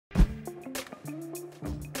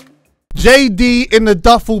JD in the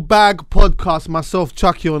Duffle Bag podcast, myself,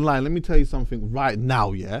 Chuckie online. Let me tell you something right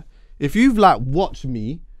now, yeah? If you've like watched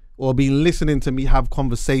me or been listening to me have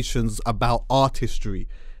conversations about artistry,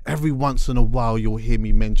 every once in a while you'll hear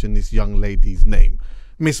me mention this young lady's name.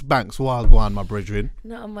 Miss Banks, wagwan, my brethren.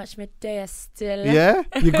 Not much midday still. Yeah?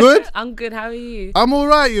 You good? I'm good, how are you? I'm all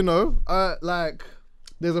right, you know. Like,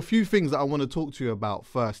 there's a few things that I want to talk to you about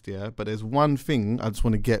first, yeah? But there's one thing I just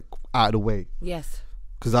want to get out of the way. Yes.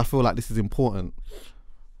 Because I feel like this is important.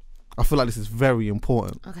 I feel like this is very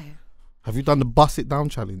important. Okay. Have you done the Bust It Down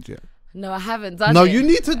challenge yet? No, I haven't done it. No, you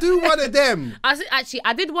need to do one of them.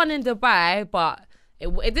 I did one in Dubai, but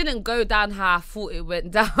it didn't go down how I thought it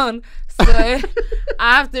went down. So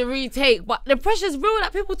I have to retake. But the pressure's real.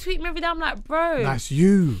 Like, people tweet me every day. I'm like, bro. That's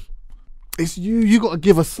you. It's you. You got to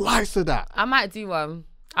give a slice of that. I might do one.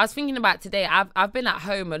 I was thinking about today. I've been at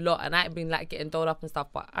home a lot and I ain't been like getting dolled up and stuff,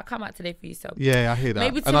 but I'll come out today for you. So yeah, I hear that.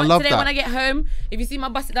 Maybe and I love today that. when I get home, if you see my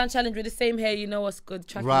Bust It Down challenge with the same hair, you know what's good.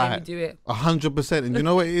 Chuckie made me do it. 100%. And you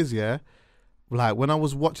know what it is, yeah? Like when I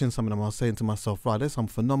was watching some of them, I was saying to myself, right, there's some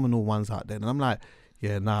phenomenal ones out there. And I'm like,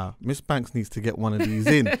 yeah, nah, Miss Banks needs to get one of these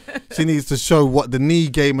in. She needs to show what the knee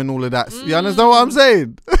game and all of that. You understand what I'm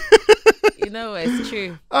saying? You know, it's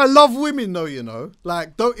true. I love women though, you know.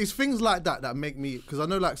 Like, it's things like that that make me, because I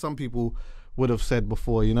know like some people would have said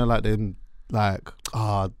before, you know, like them, like,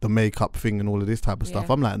 the makeup thing and all of this type of stuff.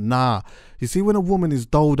 I'm like, nah. You see, when a woman is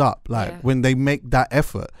dolled up, like when they make that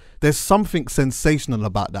effort, there's something sensational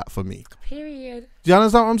about that for me. Period. Do you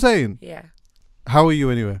understand what I'm saying? Yeah. How are you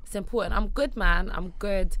anyway? It's important. I'm good, man. I'm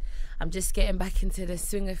good. I'm just getting back into the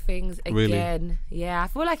swing of things again. Really? Yeah, I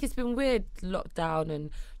feel like it's been weird, lockdown and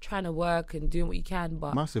trying to work and doing what you can.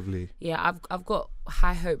 But massively. Yeah, I've got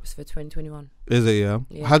high hopes for 2021. Is it, yeah?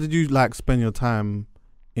 How did you like spend your time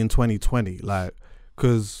in 2020? Like,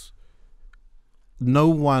 because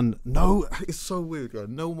it's so weird, yeah?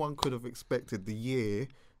 No one could have expected the year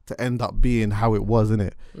to end up being how it was,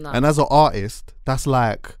 innit? No. And as an artist, that's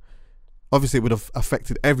like, obviously it would have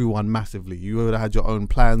affected everyone massively. You would have had your own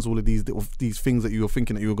plans, all of these things that you were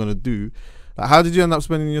thinking that you were going to do. Like, how did you end up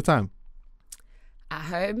spending your time? At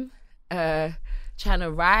home, trying to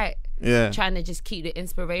write, trying to just keep the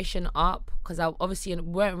inspiration up, because I obviously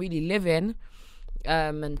weren't really living,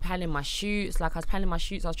 and planning my shoots. Like, I was planning my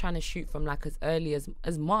shoots, I was trying to shoot from like as early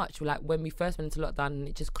as March, like when we first went into lockdown, and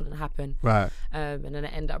it just couldn't happen. Right. And then I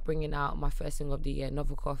ended up bringing out my first single of the year,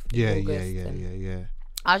 Novel Cough, in August.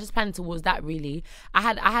 I was just planning towards that, really. I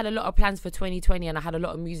had a lot of plans for 2020 and I had a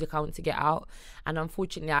lot of music I wanted to get out, and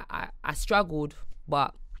unfortunately I struggled,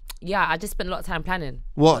 but yeah, I just spent a lot of time planning.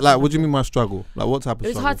 What do you mean by struggle? Like, what type of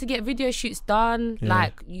struggle? It was hard to get video shoots done.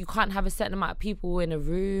 Like, you can't have a certain amount of people in a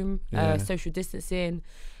room, social distancing.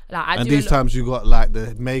 Like, and these times you got like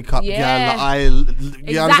the makeup girl, the eye,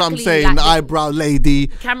 you know what I'm saying, like the eyebrow lady.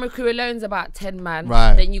 Camera crew alone's about 10 man.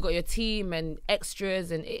 Right. Then you got your team and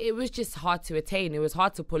extras, and it was just hard to attain. It was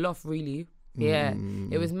hard to pull off, really. Yeah,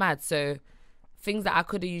 it was mad. So things that I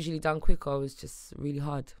could have usually done quicker was just really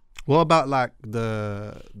hard. What about like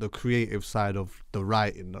the creative side of the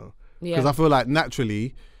writing though? Because I feel like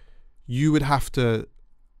naturally you would have to.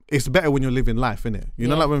 It's better when you're living life, innit? You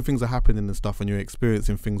know, like when things are happening and stuff and you're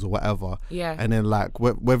experiencing things or whatever. Yeah. And then like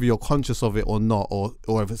whether you're conscious of it or not, or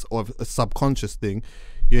if it's a subconscious thing,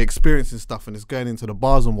 you're experiencing stuff and it's going into the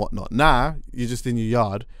bars and whatnot. Nah, you're just in your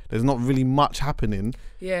yard. There's not really much happening.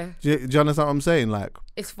 Yeah. Do you understand what I'm saying? Like,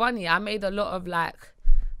 it's funny. I made a lot of like,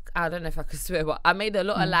 I don't know if I could swear, but I made a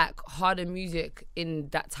lot of like harder music in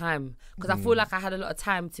that time, because I feel like I had a lot of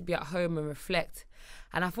time to be at home and reflect.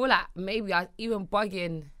 And I feel like maybe I even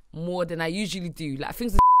bugging more than I usually do. Like,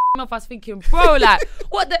 things are off. I was thinking, bro, like,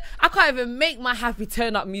 I can't even make my happy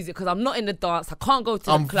turn up music because I'm not in the dance. I can't go to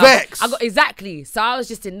the club. Vexed. Exactly. So I was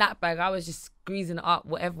just in that bag. I was just squeezing it up,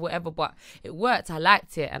 whatever. But it worked. I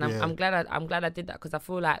liked it, and I'm glad I did that, because I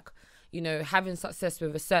feel like, you know, having success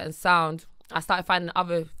with a certain sound, I started finding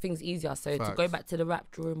other things easier. So to go back to the rap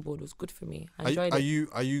drawing board was good for me. I enjoyed it.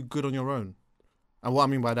 Are you good on your own? And what I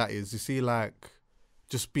mean by that is, you see, like,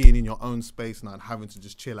 just being in your own space now and having to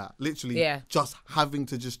just chill out. Literally, just having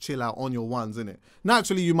to just chill out on your ones, innit?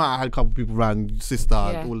 Naturally, you might have had a couple of people around, sister,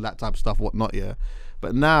 all that type of stuff, whatnot,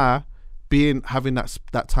 But now, having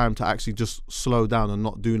that time to actually just slow down and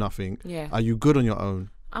not do nothing, are you good on your own?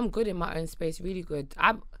 I'm good in my own space, really good.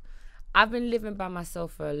 I've been living by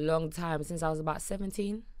myself for a long time, since I was about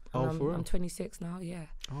 17. I'm 26 now,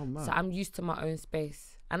 Oh, man. So I'm used to my own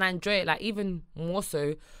space. And I enjoy it, like, even more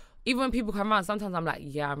so. Even when people come around, sometimes I'm like,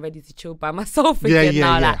 I'm ready to chill by myself again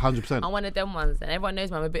now. Like, 100%. I'm one of them ones, and everyone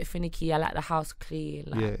knows me. I'm a bit finicky. I like the house clean.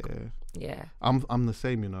 Like, I'm the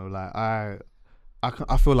same, you know. Like,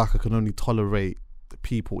 I feel like I can only tolerate the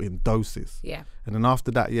people in doses. Yeah. And then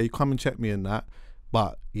after that, yeah, you come and check me in that.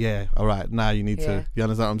 But yeah, all right, now you need to, you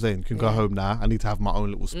understand what I'm saying? You can go home now. I need to have my own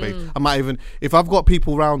little space. I might even, if I've got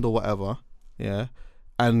people around or whatever, yeah,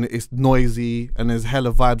 and it's noisy and there's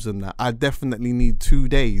hella vibes in that, I definitely need 2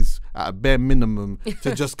 days at a bare minimum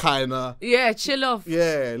to just kind of... yeah, chill off.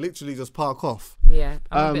 Yeah, literally just park off. Yeah,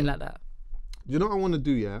 I'm a bit like that. You know what I want to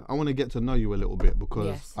do, yeah? I want to get to know you a little bit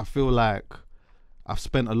because I feel like I've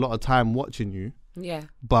spent a lot of time watching you. Yeah.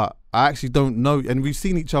 But I actually don't know, and we've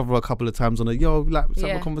seen each other a couple of times on a let's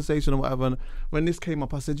have a conversation or whatever. And when this came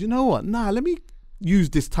up, I said, you know what? Nah, let me use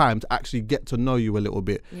this time to actually get to know you a little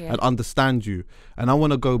bit and understand you. And I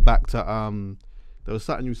want to go back to there was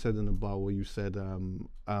something you said in the bar where you said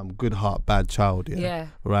good heart, bad child. Yeah.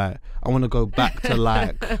 Right. I want to go back to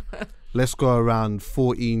like let's go around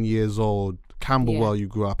 14 years old, Camberwell. You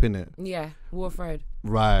grew up in it. Yeah, Wharf Road.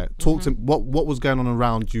 Right. Talk to what was going on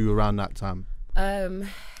around you around that time.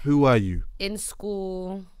 Who were you? In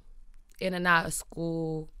school, in and out of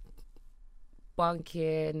school,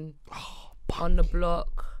 bunking, on the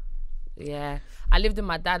block. Yeah, I lived with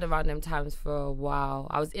my dad around them times for a while.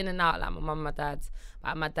 I was in and out like my mum, my dad's.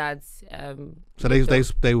 Like my dad's. So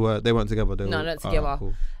they weren't together. No, not together.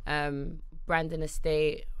 Cool. Brandon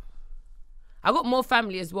Estate. I got more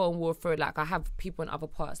family as well in Wharf Road. Like I have people in other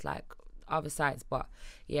parts, like other sides. But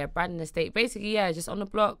yeah, Brandon Estate. Basically, yeah, just on the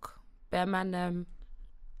block. Bear man,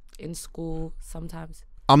 in school sometimes.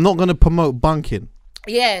 I'm not gonna promote bunking.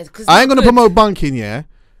 Yeah, because I ain't gonna promote bunking. Yeah,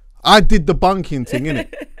 I did the bunking thing,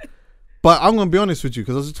 innit? But I'm gonna be honest with you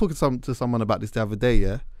because I was talking to someone about this the other day.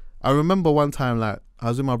 Yeah, I remember one time like I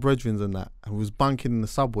was with my brethren and that, and we was bunking in the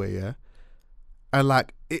subway. Yeah, and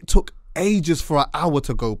like it took ages for an hour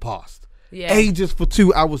to go past. Yeah. Ages for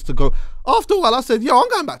 2 hours to go. After a while, I said, yo, I'm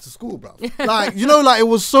going back to school, bro. Like, you know, like it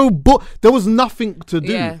was so there was nothing to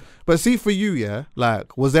do. Yeah. But see, for you, yeah,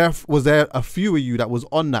 like, was there a few of you that was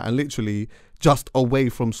on that and literally just away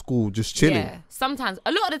from school, just chilling? Yeah, sometimes.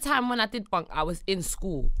 A lot of the time when I did bunk, I was in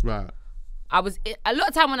school. Right. A lot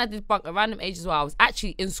of time when I did bunk around them ages where I was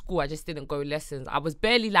actually in school, I just didn't go lessons. I was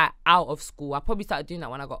barely like out of school. I probably started doing that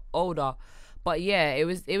when I got older. But yeah, it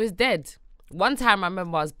was dead. One time I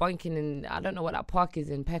remember I was bunking in, I don't know what that park is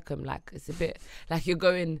in Peckham. Like, it's a bit, like you're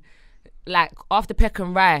going, like, after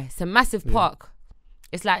Peckham Rye. It's a massive park.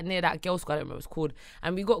 It's like near that girls' school, I don't remember what it's called.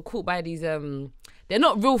 And we got caught by these, they're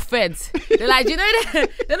not real feds. They're like, you know,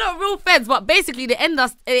 they're not real feds, but basically they end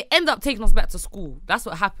up taking us back to school. That's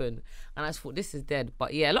what happened. And I just thought, this is dead.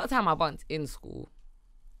 But yeah, a lot of time I bunked in school.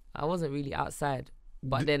 I wasn't really outside.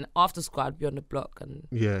 But then after school, I'd be on the block and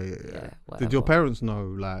yeah. Did your parents know,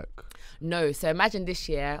 like? No. So imagine this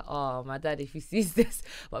year. Oh, my dad, if he sees this.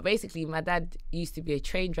 But basically, my dad used to be a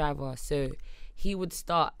train driver, so he would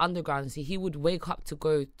start underground. So he would wake up to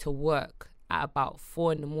go to work at about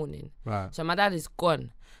 4 a.m. Right. So my dad is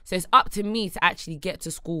gone. So it's up to me to actually get to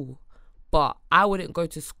school, but I wouldn't go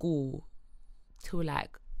to school till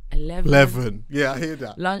like 11. Yeah, I hear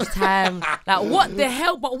that. Lunchtime. Like, what the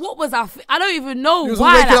hell? But what was I don't even know you was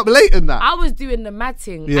why. Waking up late in that. I was doing the mad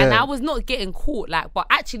thing and I was not getting caught. Like, but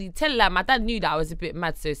actually, my dad knew that I was a bit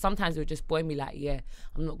mad. So sometimes it would just boy me like, yeah,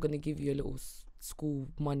 I'm not going to give you a little school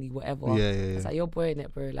money, whatever. Yeah. It's like, you're boying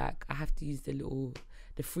it, bro. Like, I have to use the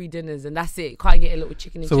free dinners and that's it. Can't get a little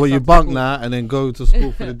chicken and so when you bunk now and then go to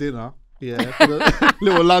school for the dinner. Yeah, for the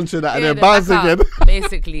little lunch and that and then bounce again.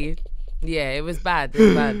 Basically. Yeah, it was bad.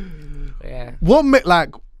 Yeah. What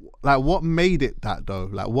made it that though?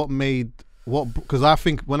 Like because I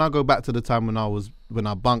think when I go back to the time when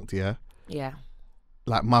I bunked, yeah.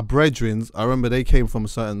 Like my brethrens, I remember they came from a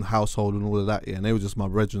certain household and all of that, yeah, and they were just my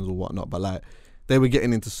brethrens or whatnot, but like they were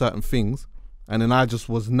getting into certain things and then I just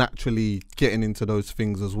was naturally getting into those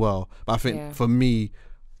things as well. But I think for me,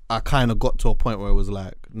 I kind of got to a point where it was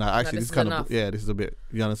like, nah, actually this kind of, this is a bit,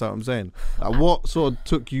 you understand what I'm saying? Like what sort of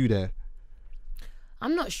took you there?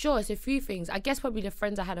 I'm not sure. It's a few things. I guess probably the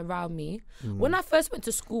friends I had around me. When I first went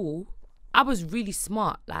to school, I was really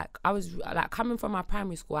smart. Like I was like coming from my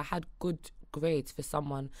primary school, I had good grades for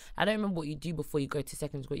someone. I don't remember what you do before you go to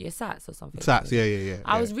secondary school. Your SATs or something. SATs, yeah.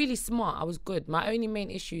 I was really smart. I was good. My only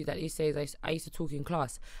main issue that you say is I used to talk in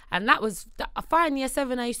class, and that was fine. Year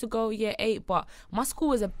 7, I used to go. Year 8, but my school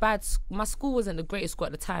was my school wasn't the greatest school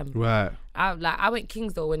at the time. Right. I went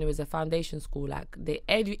Kingsdale when it was a foundation school. Like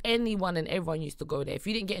anyone and everyone used to go there. If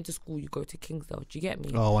you didn't get into school, you go to Kingsdale. Do you get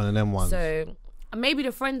me? Oh, one of them ones. So maybe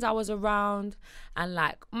the friends I was around, and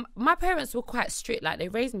like my parents were quite strict. Like they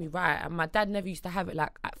raised me right, and my dad never used to have it.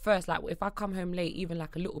 Like at first, like if I come home late, even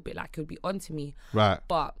like a little bit, like he would be onto me. Right.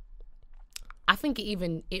 But I think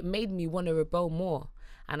it made me want to rebel more.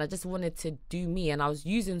 and I just wanted to do me, and I was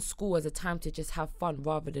using school as a time to just have fun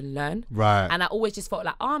rather than learn. Right. And I always just felt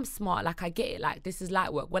like, oh, I'm smart, like I get it, like this is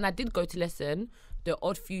light work. When I did go to lesson, the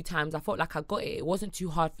odd few times, I felt like I got it. It wasn't too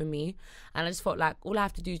hard for me, and I just felt like all I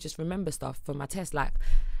have to do is just remember stuff for my test. Like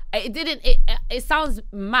it sounds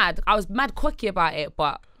mad. I was mad cocky about it,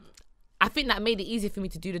 but I think that made it easier for me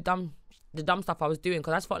to do the dumb stuff I was doing,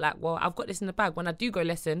 because I just felt like, well, I've got this in the bag. When I do go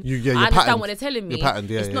lesson, I understand what they're telling me.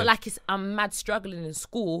 It's not like I'm mad struggling in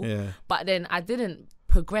school, but then I didn't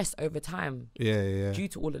progress over time due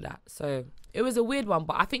to all of that. So it was a weird one,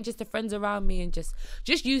 but I think just the friends around me and just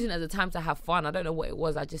using it as a time to have fun. I don't know what it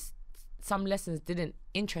was. Some lessons didn't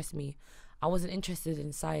interest me. I wasn't interested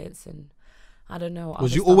in science, and I don't know.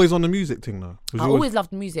 Was you always on the music thing though? I always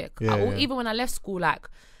loved music. Even when I left school, like,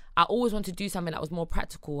 I always wanted to do something that was more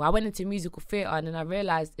practical. I went into musical theatre, and then I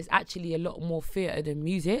realised it's actually a lot more theatre than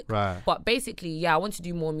music. Right. But basically, I wanted to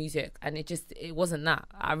do more music, and it wasn't that.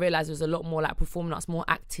 I realised it was a lot more like performing arts, more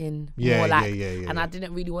acting, and I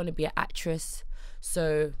didn't really want to be an actress.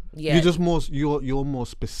 So you're just you're more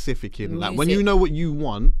specific in music. Like when you know what you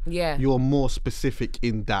want, you're more specific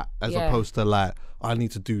in that as opposed to like, I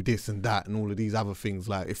need to do this and that and all of these other things.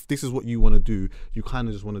 Like if this is what you want to do, you kind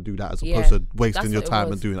of just want to do that as opposed to wasting your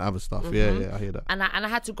time and doing other stuff. I hear that. And I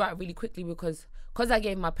had to grow up really quickly because I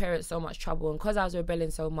gave my parents so much trouble, and because I was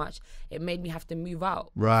rebelling so much, it made me have to move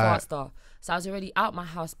out faster. So I was already out my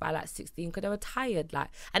house by like 16 because they were tired. Like,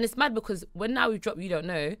 and it's mad because when now we've dropped You Don't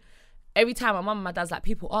Know, every time my mum and my dad's like,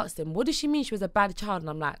 people ask them, what does she mean she was a bad child? And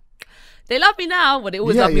I'm like, they love me now, but they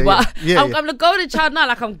always love me. But I'm the golden child now,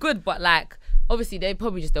 like I'm good, but like obviously they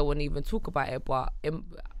probably just don't want to even talk about it. But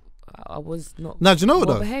I was not. Now, do you know what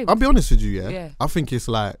though? Behaved. I'll be honest with you, I think it's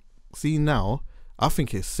like, see now, I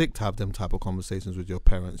think it's sick to have them type of conversations with your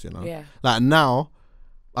parents, you know? Yeah. Like now,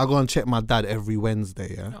 I go and check my dad every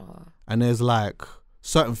Wednesday, and there's like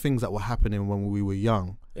certain things that were happening when we were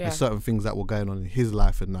young. There's certain things that were going on in his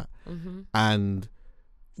life and that. And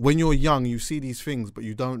when you're young, you see these things, but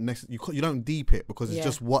you don't you don't deep it because it's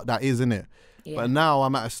just what that is, innit? But now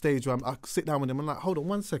I'm at a stage where I sit down with him and I'm like, hold on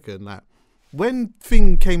 1 second, like when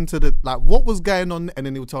thing came to the like what was going on, and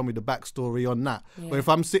then he'll tell me the backstory on that. But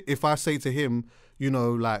if I say to him, you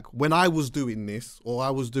know, like when I was doing this or I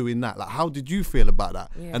was doing that, like how did you feel about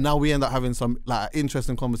that? And now we end up having some like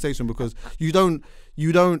interesting conversation because you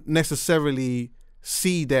don't necessarily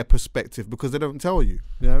see their perspective because they don't tell you.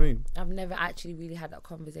 You know what I mean? I've never actually really had that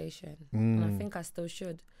conversation, and I think I still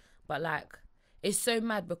should. But like, it's so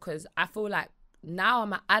mad because I feel like now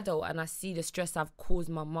I'm an adult and I see the stress I've caused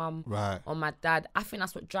my mum or my dad. I think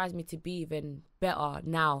that's what drives me to be even better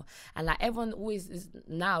now. And like everyone always is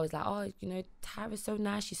like, oh, you know, Tyra's so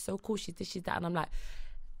nice, she's so cool, she's this, she's that. And I'm like,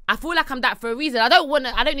 I feel like I'm that for a reason. I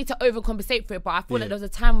don't need to overcompensate for it, but I feel like there was a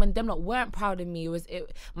time when them lot weren't proud of me.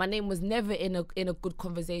 My name was never in a good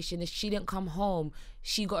conversation. If she didn't come home,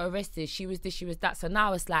 she got arrested, she was this, she was that. So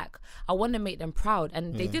now it's like, I want to make them proud,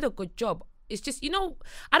 and they did a good job. It's just, you know,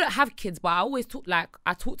 I don't have kids, but I always talk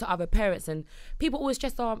to other parents, and people always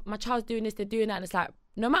stress, oh, my child's doing this, they're doing that. And it's like,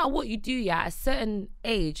 no matter what you do, at a certain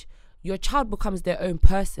age, your child becomes their own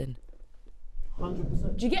person.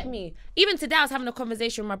 100%. Do you get me? Even today, I was having a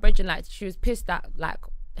conversation with my brother, like, she was pissed that, like,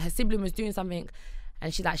 her sibling was doing something,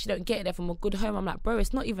 and she's like, she don't get it, they're from a good home. I'm like, bro,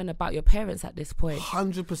 it's not even about your parents at this point.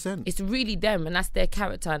 100%. It's really them, and that's their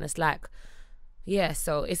character, and it's like, yeah,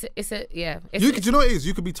 so do you know what it is?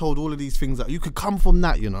 You could be told all of these things that you could come from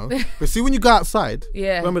that, you know. But see, when you go outside,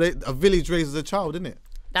 remember a village raises a child, isn't it?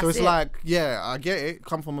 So it's like, I get it,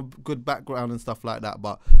 come from a good background and stuff like that.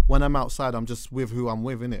 But when I'm outside, I'm just with who I'm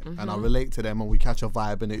with, innit? And I relate to them and we catch a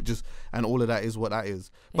vibe, and all of that is what that is.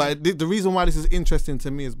 But the reason why this is interesting to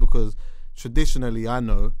me is because traditionally I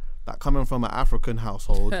know that coming from an African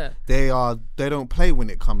household, they don't play when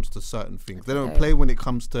it comes to certain things. They don't play when it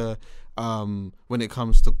comes to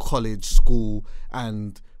college, school,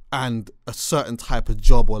 and a certain type of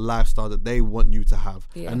job or lifestyle that they want you to have,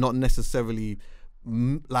 and not necessarily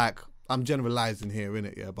like, I'm generalizing here,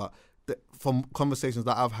 innit? But from conversations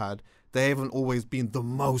that I've had, they haven't always been the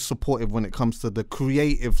most supportive when it comes to the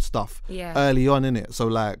creative stuff early on, innit? So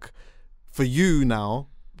like, for you now,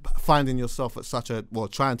 finding yourself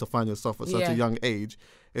at trying to find yourself at such a young age,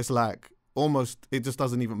 it's like almost, it just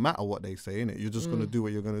doesn't even matter what they say, innit? You're just gonna do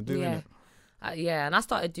what you're gonna do, innit? And I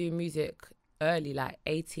started doing music early, like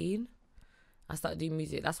 18. I started doing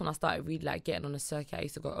music. That's when I started really like getting on the circuit. I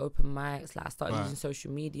used to go open mics. Like I started using social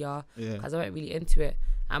media because I went really into it.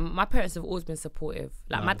 And my parents have always been supportive.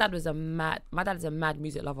 Like my dad is a mad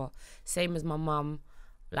music lover. Same as my mum.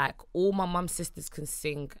 Like all my mum's sisters can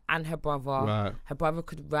sing, and her brother. Right. Her brother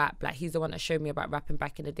could rap. Like he's the one that showed me about rapping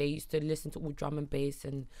back in the day. He used to listen to all drum and bass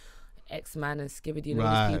and X-Man and Skibbity and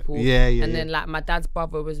all these people. And then like my dad's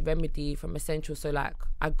brother was Remedy from Essential. So like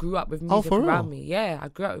I grew up with music around me. Yeah, I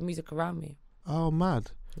grew up with music around me. Oh,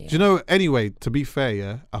 mad. Yeah. Do you know, anyway, to be fair,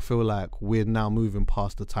 yeah, I feel like we're now moving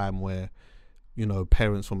past the time where, you know,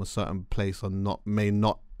 parents from a certain place may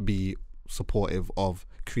not be supportive of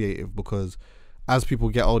creative, because as people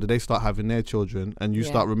get older, they start having their children, and you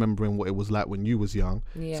start remembering what it was like when you was young.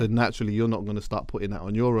 So naturally, you're not going to start putting that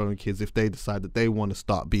on your own kids if they decide that they want to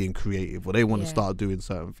start being creative or they want to start doing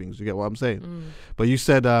certain things. You get what I'm saying? But you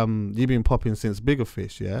said you've been popping since Bigger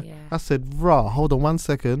Fish, yeah? I said, rah, hold on 1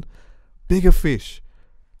 second. Bigger Fish.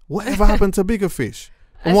 Whatever happened to Bigger Fish?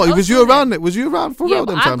 And what, was you around it? Was you around for real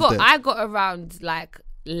them times there? I got around like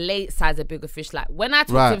late size of Bigger Fish. Like when I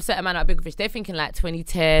talk to a certain man about Bigger Fish, they're thinking like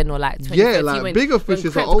 2010 or like 2013. Yeah, like Bigger Fish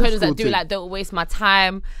is an old school that do thing. like Don't Waste My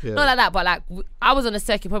Time. Not like that, but like I was on a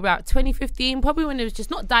circuit probably like 2015, probably when it was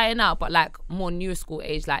just not dying out, but like more newer school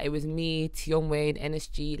age. Like it was me, Tion Wayne,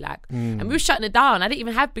 NSG, like, and we were shutting it down. I didn't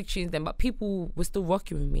even have big tunes then, but people were still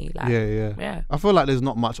rocking with me. Like, yeah. I feel like there's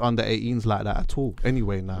not much under 18s like that at all.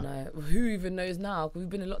 Anyway, now. No, who even knows now? We've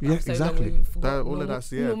been in lockdown so exactly. long. We've forgotten all of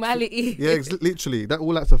that's normality. Yeah, literally.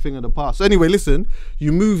 All that's a thing of the past. So anyway, listen,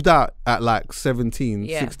 you moved out at like 16,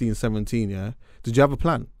 17, yeah? Did you have a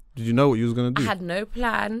plan? Did you know what you was going to do? I had no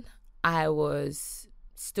plan. I was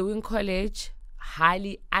still in college,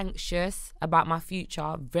 highly anxious about my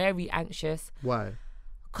future, very anxious. Why?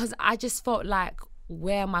 Because I just felt like,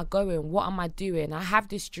 where am I going? What am I doing? I have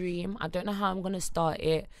this dream. I don't know how I'm going to start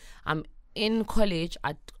it. I'm in college.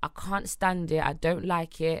 I can't stand it. I don't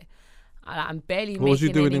like it. I'm barely making any money. What was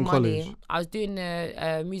you doing in college? I was doing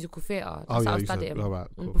musical theatre. That's what I was studying.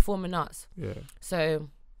 Cool. Performing arts. Yeah. So,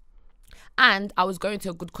 and I was going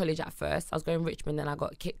to a good college at first. I was going Richmond, then I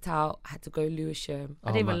got kicked out. I had to go Lewisham.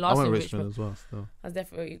 I didn't even last in Richmond as well. Still. I was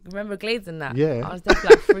definitely, remember Glades and that? Yeah. I was there for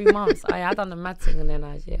like 3 months. I had done the mad thing and then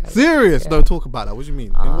Serious? No, talk about that. What do you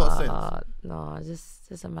mean? In what sense? No,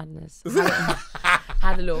 just a madness.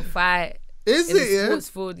 Had a little fight. Is it, yeah? Sports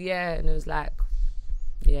field, yeah. And it was like,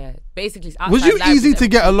 yeah, basically. Was you easy to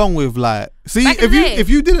get along with? Like, see, if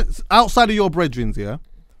you didn't, outside of your brethren,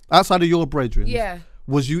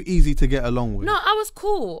 was you easy to get along with? No, I was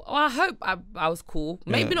cool. Well, I hope I was cool.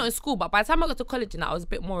 Maybe not in school, but by the time I got to college and I was a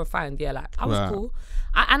bit more refined. Yeah, like I was cool.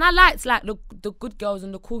 And I liked like the good girls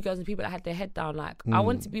and the cool girls and people that had their head down. Like I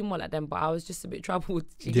wanted to be more like them, but I was just a bit troubled.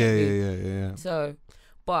 Yeah. So,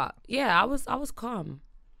 but yeah, I was calm.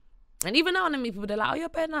 And even now when I meet people, they're like, "Oh, you're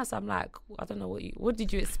better nice." I'm like, I don't know what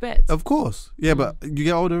did you expect? Of course, yeah, but you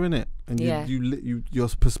get older, innit? And your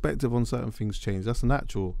perspective on certain things change. That's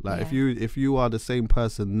natural. Like if you are the same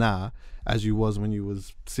person now as you was when you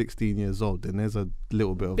was 16 years old, then there's a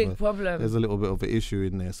little bit of problem. There's a little bit of an issue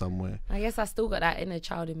in there somewhere. I guess I still got that inner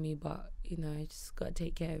child in me, but you know, you just gotta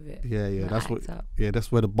take care of it. Yeah, that's what. Yeah,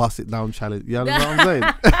 that's where the bust it down challenge. You know what I'm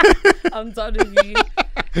saying? I'm done with you.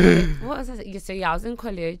 What was I saying? So I was in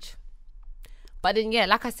college. But then, yeah,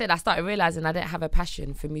 like I said, I started realising I didn't have a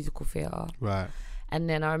passion for musical theatre. Right. And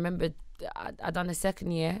then I remember I'd done a second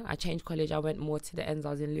year. I changed college. I went more to the ends. I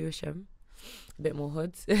was in Lewisham, a bit more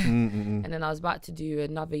hoods. And then I was about to do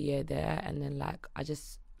another year there. And then, like,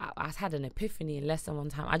 I had an epiphany in less than one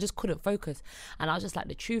time. I just couldn't focus. And I was just like,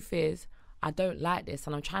 the truth is, I don't like this.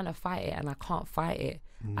 And I'm trying to fight it and I can't fight it.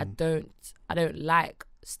 I don't like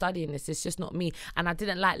studying this. It's just not me. And I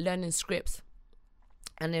didn't like learning scripts.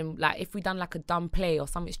 And then, like, if we done like a dumb play or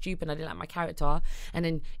something stupid, I didn't like my character. And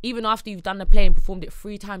then even after you've done the play and performed it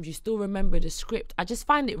 3 times, you still remember the script. I just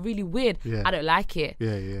find it really weird. Yeah. I don't like it.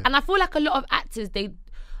 Yeah. And I feel like a lot of actors,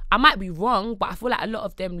 I might be wrong, but I feel like a lot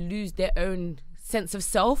of them lose their own sense of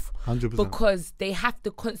self 100%. Because they have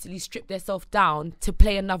to constantly strip themselves down to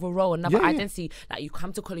play another role, another identity. Like, you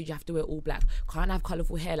come to college, you have to wear all black, can't have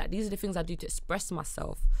colourful hair. Like, these are the things I do to express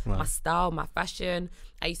myself, my style, my fashion.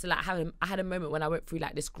 I used to like I had a moment when I went through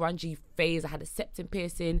like this grungy phase. I had a septum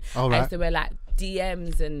piercing. I used to wear like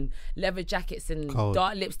DMs and leather jackets and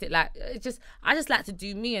dark lipstick. Like, I just like to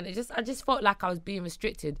do me, and I just felt like I was being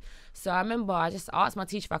restricted. So I remember I just asked my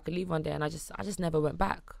teacher if I could leave one day, and I just never went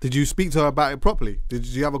back. Did you speak to her about it properly? Did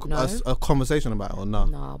you have a conversation about it or no?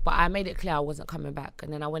 No, but I made it clear I wasn't coming back,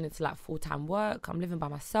 and then I went into like full-time work. I'm living by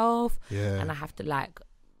myself, and I have to like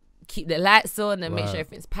keep the lights on and make sure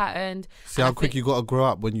everything's patterned. See how quick you got to grow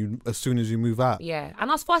up as soon as you move out. Yeah, and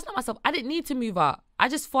I was forcing up myself. I didn't need to move out. I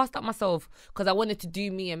just forced up myself because I wanted to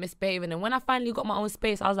do me and misbehaving. And when I finally got my own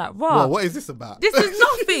space, I was like, raw. What is this about? This is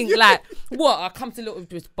nothing. Like, what? I come to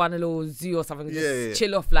just run a little zoo or something, just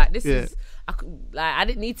chill off. Like, this is, I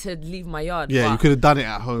didn't need to leave my yard. Yeah, you could have done it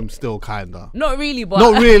at home still, kind of. Not really, but.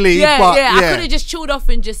 Not really, but I could have just chilled off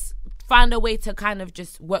and just found a way to kind of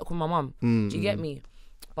just work with my mum. Do you get me?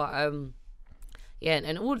 But, yeah,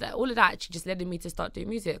 and all of that actually just led me to start doing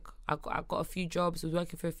music. I got a few jobs, was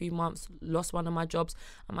working for a few months, lost one of my jobs,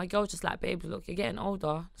 and my girl was just like, babe, look, you're getting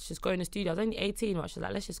older, let's just go in the studio. I was only 18, but she was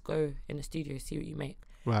like, let's just go in the studio, see what you make.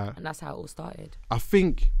 Right. And that's how it all started. I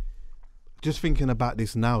think, just thinking about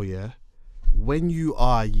this now, yeah, when you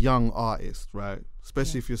are a young artist, right,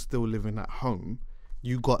 especially if you're still living at home,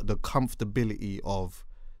 you got the comfortability of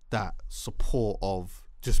that support of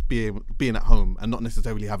just being at home and not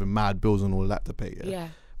necessarily having mad bills and all that to pay. Yeah.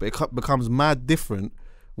 But it becomes mad different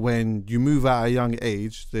when you move out at a young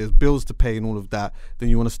age. There's bills to pay and all of that. Then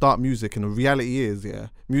you want to start music, and the reality is,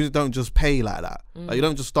 music don't just pay like that. Like, you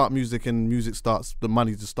don't just start music and the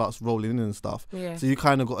money just starts rolling in and stuff. Yeah. So you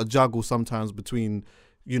kind of got to juggle sometimes between,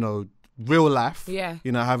 real life,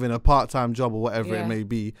 having a part-time job or whatever it may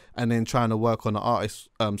be, and then trying to work on the artist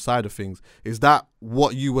side of things. Is that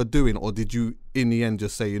what you were doing, or did you in the end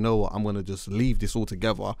just say, you know what, I'm going to just leave this all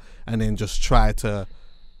together and then just try to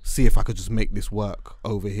see if I could just make this work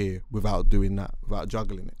over here without doing that, without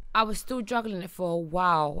juggling it? I was still juggling it for a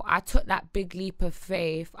while. I took that big leap of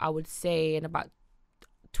faith, I would say, in about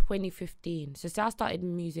 2015. So I started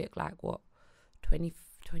music like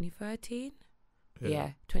 2013?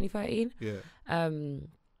 Yeah, 2013. Yeah.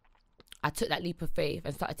 I took that leap of faith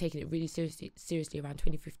and started taking it really seriously around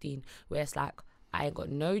 2015, where it's like, I ain't got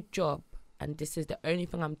no job and this is the only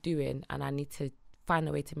thing I'm doing, and I need to find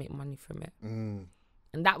a way to make money from it. And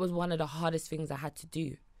that was one of the hardest things I had to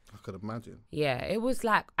do. I could imagine. Yeah, it was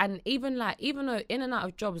like, and even though in and out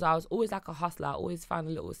of jobs, I was always like a hustler. I always found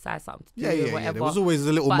a little side something to do or whatever. Yeah. There was always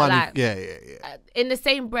a little money. Like, in the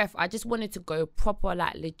same breath, I just wanted to go proper,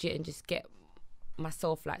 like legit, and just get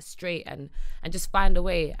myself like straight and just find a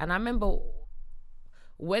way. And I remember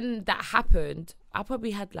when that happened, I probably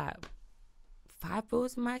had like 5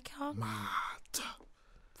 bills in my account. Mad.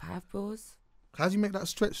 5 bills. How did you make that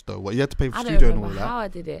stretch though? What, you had to pay for studio and all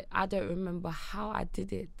that? I don't remember how I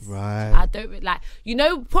did it. Right. I don't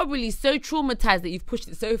probably so traumatized that you've pushed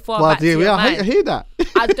it so far back to your mind. I hear that.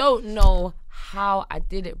 I don't know how I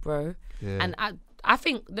did it, bro. Yeah. And I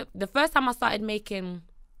think the first time I started making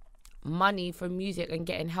money from music and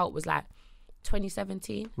getting help was like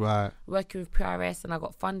 2017. Right. Working with PRS, and I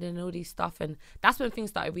got funding and all these stuff, and that's when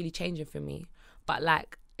things started really changing for me. But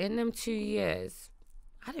like in them 2 years,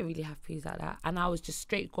 I didn't really have peas like that, and I was just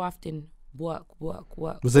straight grafting, work.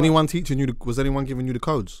 Was anyone teaching you? Was anyone giving you the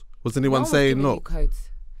codes? Was anyone saying no? Codes.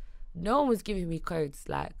 No one was giving me codes.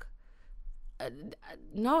 Like,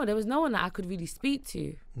 no, there was no one that I could really speak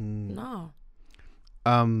to. No.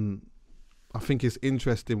 I think it's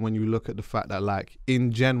interesting when you look at the fact that, like,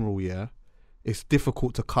 in general, it's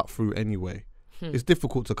difficult to cut through anyway. It's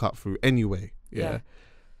difficult to cut through anyway, yeah.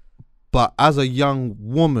 But as a young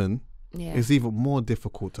woman, it's even more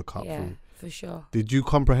difficult to cut through. Yeah, for sure. Did you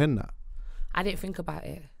comprehend that? I didn't think about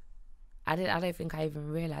it. I don't think I even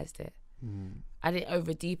realised it. I didn't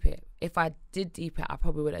over deep it. If I did deep it, I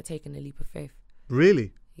probably would have taken a leap of faith.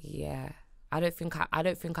 Really? Yeah. I don't think I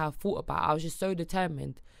thought about it. I was just so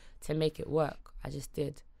determined to make it work. I just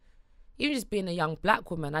did. Even just being a young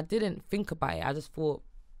black woman, I didn't think about it. I just thought,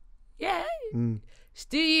 just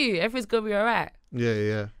do you. Everything's gonna be all right.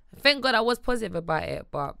 Yeah. Thank God I was positive about it,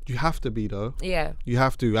 but you have to be though. Yeah. You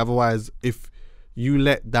have to. Otherwise, if you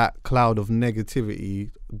let that cloud of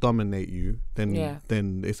negativity dominate you, then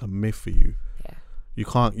it's a myth for you. Yeah. You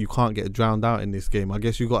can't get drowned out in this game. I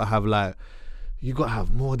guess you gotta have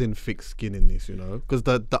more than thick skin in this, because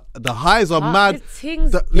the highs are mad.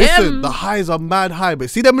 The highs are mad high, but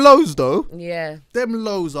see them lows though. Yeah, them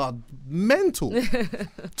lows are mental.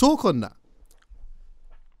 Talk on that.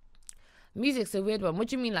 Music's a weird one. What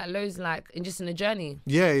do you mean, like lows, like in a journey?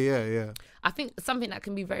 Yeah. I think something that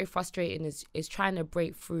can be very frustrating is trying to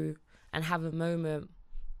break through and have a moment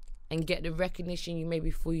and get the recognition you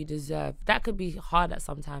maybe feel you deserve. That could be hard at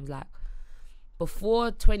sometimes, like.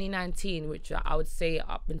 Before 2019, which I would say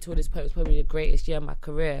up until this point was probably the greatest year of my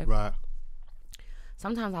career. Right.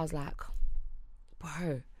 Sometimes I was like,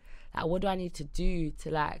 bro, like what do I need to do to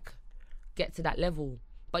like get to that level?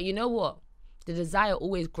 But you know what? The desire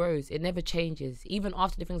always grows. It never changes. Even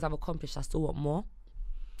after the things I've accomplished, I still want more.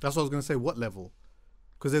 That's what I was going to say. What level?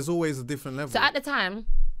 Because there's always a different level. So at the time,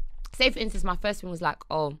 say for instance, my first thing was like,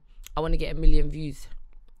 oh, I want to get 1 million views.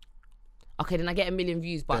 Okay, then I get 1 million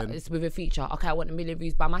views, but it's with a feature. Okay, I want 1 million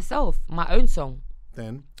views by myself, my own song.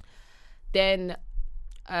 Then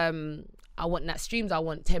I want that streams. I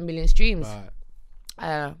want 10 million streams.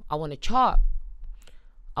 Right. I want a chart.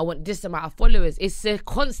 I want this amount of followers. It's a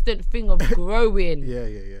constant thing of growing.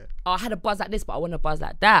 Yeah. Oh, I had a buzz like this, but I want a buzz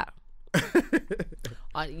like that.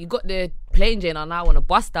 You got the plane Jane and I want to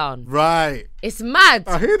bust down. Right. It's mad.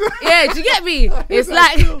 I hear that. Yeah, do you get me? It's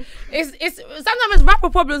like it's sometimes it's rapper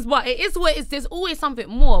problems, but it is what it is. There's always something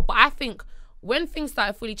more. But I think when things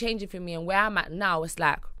started fully changing for me and where I'm at now, it's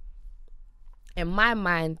like in my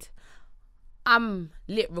mind, I'm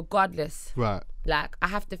lit regardless. Right. Like I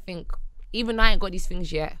have to think, even though I ain't got these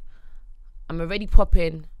things yet, I'm already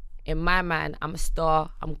popping. In my mind, I'm a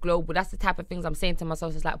star, I'm global. That's the type of things I'm saying to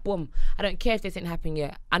myself. It's like, boom, I don't care if this ain't happened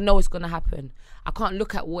yet. I know it's gonna happen. I can't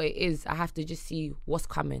look at what it is. I have to just see what's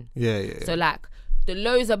coming. Yeah. So like, the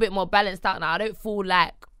lows are a bit more balanced out now. I don't feel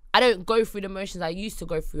like, I don't go through the motions I used to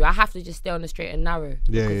go through. I have to just stay on the straight and narrow.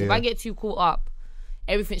 Because if I get too caught up,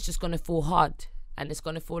 everything's just gonna feel hard. And it's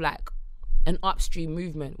gonna feel like an upstream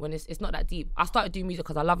movement when it's not that deep. I started doing music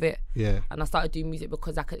because I love it. Yeah. And I started doing music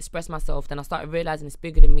because I could express myself. Then I started realizing it's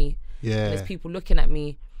bigger than me. Yeah. And there's people looking at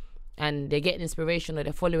me and they're getting inspiration or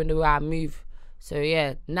they're following the way I move. So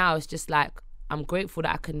yeah, now it's just like, I'm grateful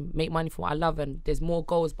that I can make money for what I love and there's more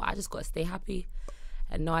goals, but I just got to stay happy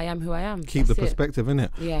and know I am who I am. Keep the perspective, innit?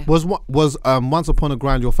 Yeah. Was Once Upon a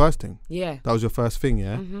Grind your first thing? Yeah. That was your first thing,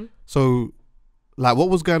 yeah? Mm-hmm. So like, what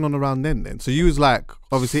was going on around then? So you was like,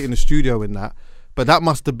 obviously in the studio in that, but that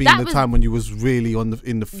must have been time when you was really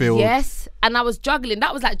in the field. Yes, and I was juggling.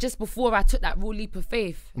 That was like just before I took that real leap of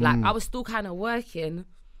faith. Like I was still kind of working.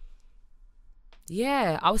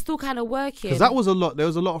 Yeah, I was still kind of working. Because that was a lot. There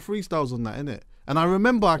was a lot of freestyles on that, innit? And I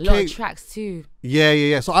remember a lot of tracks too.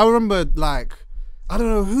 Yeah. So I remember like, I don't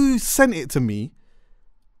know who sent it to me,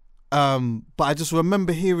 but I just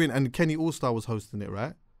remember hearing, and Kenny Allstar was hosting it,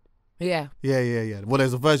 right? Yeah. Well,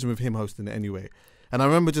 there's a version with him hosting it anyway. And I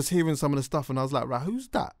remember just hearing some of the stuff and I was like, right, who's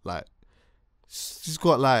that? Like, she's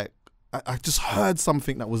got like, I just heard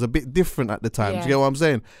something that was a bit different at the time. Do you get what I'm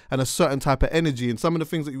saying? And a certain type of energy and some of the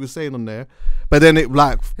things that you were saying on there. But then it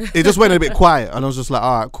just went a bit quiet and I was just like,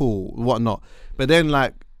 all right, cool, whatnot. But then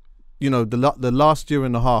like, you know, the last year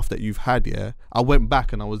and a half that you've had, I went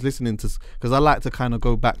back and I was listening to, because I like to kind of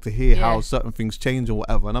go back to hear how certain things change or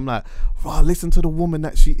whatever. And I'm like, wow, listen to the woman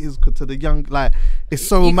that she is, to the young, like, it's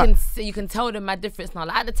so... You can tell the mad difference now.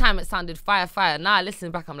 Like, at the time it sounded fire. Now I listen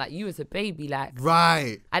back, I'm like, you was a baby, like...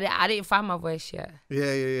 Right. I didn't find my voice yet.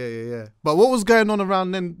 Yeah. But what was going on around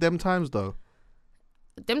them times, though?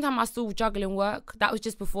 Them times I was still juggling work. That was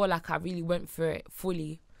just before, like, I really went for it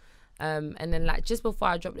fully. And then like just before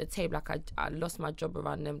I dropped the tape, like I lost my job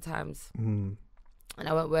around them times, and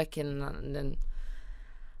I went working, and then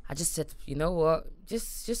I just said, you know what,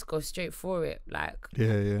 just go straight for it, like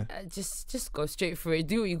just go straight for it.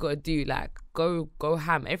 Do what you gotta do, like go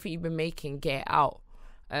ham. Everything you've been making, get it out.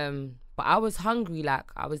 But I was hungry, like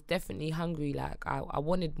I was definitely hungry, like I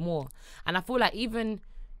wanted more, and I feel like even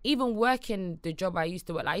working the job I used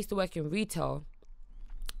to work, like I used to work in retail,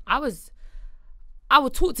 I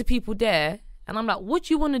would talk to people there and I'm like, what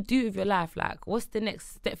do you want to do with your life? Like, what's the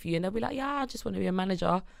next step for you? And they'll be like, yeah, I just want to be a manager.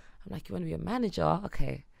 I'm like, you want to be a manager?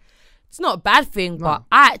 Okay. It's not a bad thing, but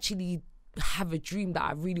I actually have a dream that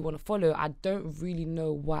I really want to follow. I don't really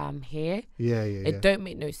know why I'm here. It don't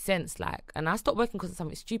make no sense. Like, and I stopped working because of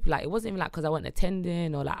something stupid. Like, it wasn't even like because I wasn't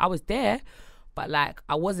attending or like I was there, but like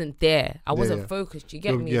I wasn't there. I wasn't focused. You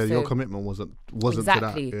get me? Yeah, so, your commitment wasn't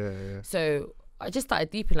exactly. to that. Yeah. So I just started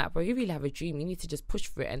deep in like, bro, you really have a dream. You need to just push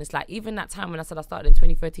for it. And it's like, even that time when I said I started in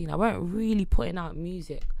 2013, I weren't really putting out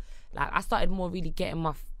music. Like, I started more really getting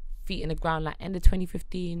my feet in the ground, like end of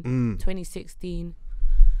 2015, 2016.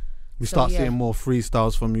 We start seeing more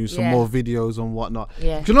freestyles from you, some more videos and whatnot.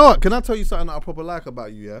 Yeah. Do you know what? Can I tell you something that I proper like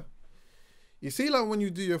about you, yeah? You see, like, when you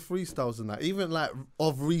do your freestyles and that, even like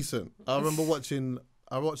of recent, I remember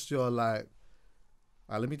I watched your like,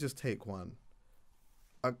 let me just take one.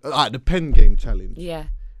 The pen game challenge. Yeah.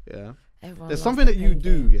 Everyone There's something that you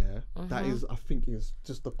do, that is, I think, is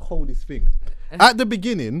just the coldest thing. At the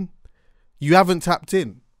beginning, you haven't tapped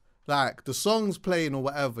in. Like, the song's playing or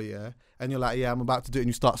whatever, and you're like, I'm about to do it, and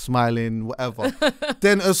you start smiling, whatever.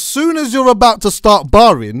 Then as soon as you're about to start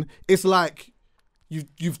barring, it's like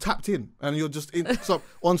you've tapped in, and you're just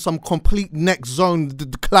on some complete next zone, the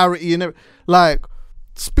clarity and everything. Like,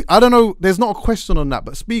 I don't know, there's not a question on that,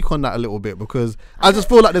 but speak on that a little bit, because I just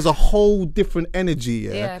feel like there's a whole different energy.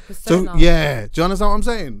 Persona. So, do you understand what I'm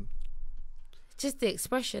saying? just the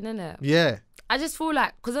expression, innit? Yeah. I just feel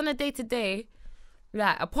like, because on a day-to-day,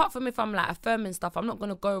 like, apart from if I'm like affirming stuff, I'm not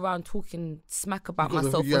gonna go around talking smack about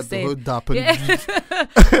myself or saying, like,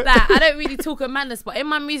 I don't really talk in madness, but in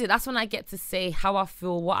my music, that's when I get to say how I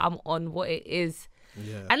feel, what I'm on, what it is.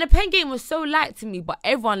 Yeah. And the pen game was so light to me, but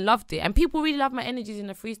everyone loved it, and people really love my energies in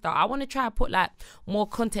the freestyle. I want to try to put like more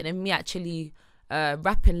content in me actually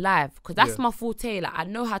rapping live, because that's my forte. Like, I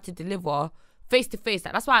know how to deliver face to face.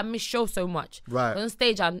 Like, that's why I miss show so much. Right. On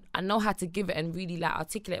stage, I know how to give it and really like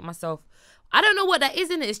articulate myself. I don't know what that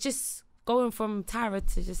is in it. It's just going from Tyra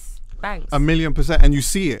to just Banks. 1,000,000%, and you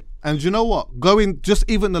see it. And you know what? Going just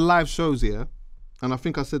even the live shows here, and I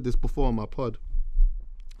think I said this before on my pod.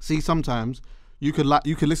 See, sometimes you could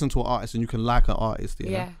listen to an artist and you can like an artist,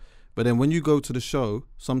 yeah. But then when you go to the show,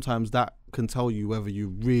 sometimes that can tell you whether you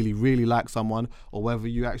really, really like someone or whether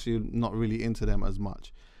you actually not really into them as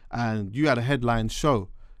much. And you had a headline show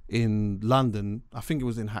in London. I think it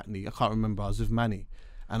was in Hackney. I can't remember. I was with Manny.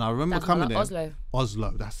 And I remember coming there.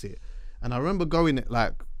 Oslo, that's it. And I remember going it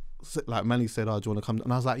like Manny said, "Oh, do you want to come?"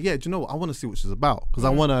 And I was like, "Yeah, do you know what? I want to see what she's about, because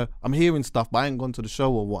I'm hearing stuff, but I ain't gone to the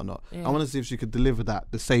show or whatnot. I want to see if she could deliver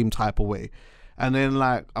that the same type of way." And then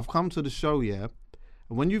like I've come to the show, and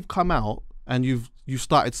when you've come out and you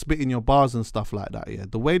started spitting your bars and stuff like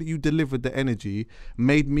that, the way that you delivered the energy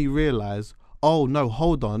made me realize, oh no,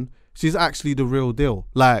 hold on, she's actually the real deal.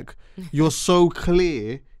 Like, you're so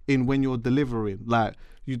clear in when you're delivering, like.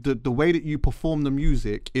 The way that you perform the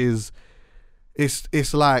music is,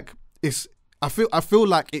 it's like, I feel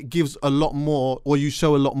like it gives a lot more, or you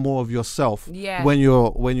show a lot more of yourself when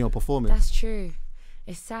you're performing. That's true.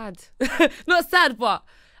 It's sad. Not sad, but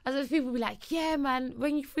as if people be like, yeah, man,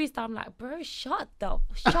 when you freestyle, I'm like, bro, shut up,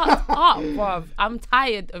 bro. I'm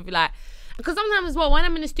tired of like, because sometimes as well, when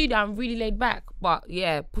I'm in the studio, I'm really laid back. But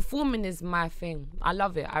yeah, performing is my thing. I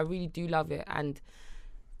love it. I really do love it. And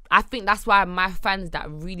I think that's why my fans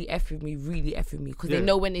that really F with me, because they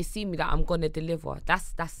know when they see me that I'm gonna deliver.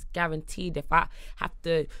 That's guaranteed. If I have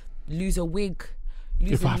to lose a wig,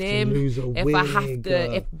 lose a limb,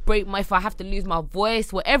 if I have to lose my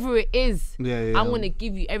voice, whatever it is, I'm gonna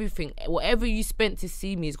give you everything. Whatever you spent to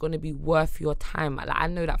see me is gonna be worth your time. Like, I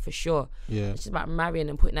know that for sure. Yeah, it's just about marrying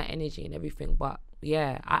and putting that energy and everything. But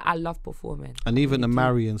yeah, I love performing. And even the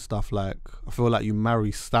marrying stuff, like, I feel like you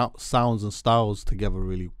marry sounds and styles together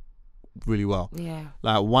really well. Yeah.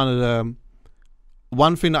 Like, one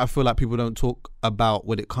thing that I feel like people don't talk about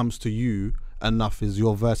when it comes to you enough is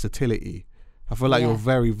your versatility. I feel like you're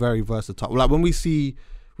very, very versatile. Like, when we see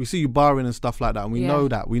you barring and stuff like that, and we know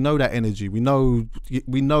that energy. We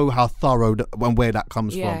know how thorough and where that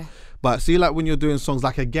comes from. But see, like, when you're doing songs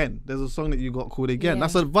like Again, there's a song that you got called Again.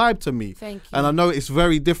 That's a vibe to me. Thank you. And I know it's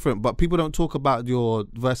very different, but people don't talk about your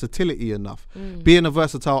versatility enough. Being a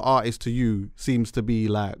versatile artist to you seems to be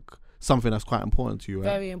like something that's quite important to you, right?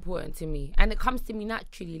 Very important to me. And it comes to me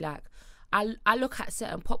naturally. Like, I look at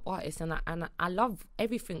certain pop artists and I love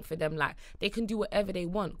everything for them. Like, they can do whatever they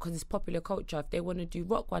want because it's popular culture. If they want to do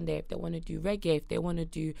rock one day, if they want to do reggae, if they want to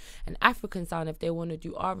do an African sound, if they want to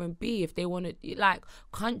do R&B, if they want to like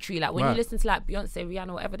country, like when you listen to like Beyonce,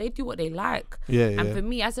 Rihanna, whatever, they do what they like. And for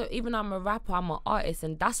me, even I'm a rapper, I'm an artist,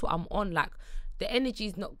 and that's what I'm on. Like, the energy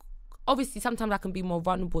is not. Obviously, sometimes I can be more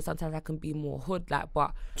vulnerable, sometimes I can be more hood, like,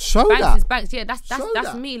 but Banks is Banks. Yeah,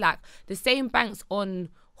 that's me. Like, the same Banks on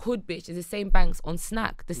Hood Bitch is the same Banks on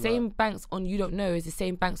Snack. The same Banks on You Don't Know is the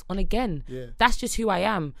same Banks on Again. Yeah. That's just who I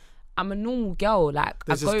am. I'm a normal girl. Like,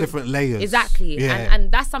 there's just different layers. Exactly. Yeah.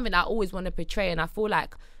 And that's something I always want to portray. And I feel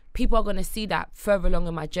like people are going to see that further along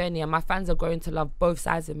in my journey, and my fans are going to love both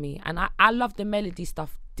sides of me. And I love the melody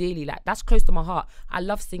stuff dearly. Like, that's close to my heart. I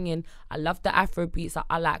love singing. I love the Afro beats.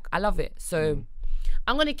 I love it. So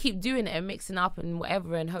I'm going to keep doing it and mixing up and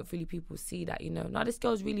whatever, and hopefully people see that, now this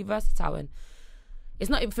girl's really versatile. And it's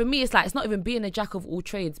not, for me, it's like, it's not even being a jack of all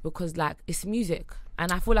trades, because like, it's music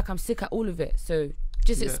and I feel like I'm sick at all of it. So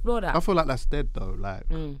just explore that. I feel like that's dead though. Like,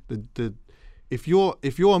 if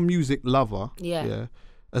you're a music lover,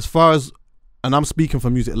 as far as, and I'm speaking for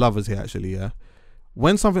music lovers here actually,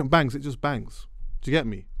 when something bangs, it just bangs. Do you get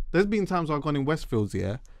me? There's been times where I've gone in Westfields,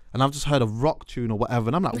 and I've just heard a rock tune or whatever,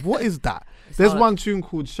 and I'm like, what is that? There's one tune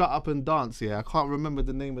called Shut Up and Dance, I can't remember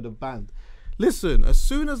the name of the band. Listen, as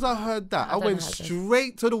soon as I heard that, I went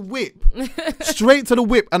straight to the whip. Straight to the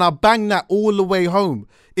whip, and I banged that all the way home.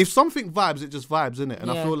 If something vibes, it just vibes, innit?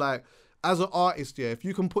 And I feel like, as an artist, if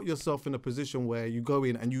you can put yourself in a position where you go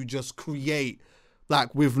in and you just create,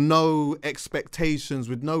 like, with no expectations,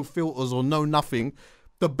 with no filters or no nothing,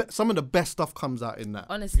 some of the best stuff comes out in that.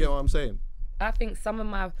 Honestly, you get what I'm saying? I think some of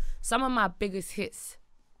my biggest hits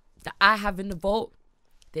that I have in the vault,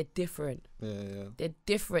 they're different. Yeah. They're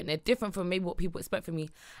different. They're different from maybe what people expect from me.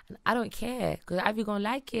 And I don't care, because either you're going to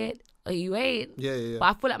like it or you ain't. Yeah. But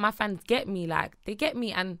I feel like my fans get me. Like, they get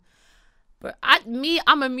me. And but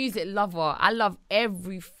I'm a music lover. I love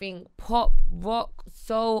everything. Pop, rock,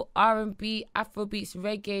 soul, R&B, Afrobeats,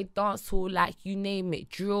 reggae, dancehall, like, you name it.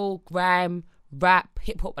 Drill, grime, rap,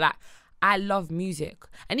 hip-hop. Like, I love music.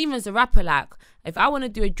 And even as a rapper, like, if I want to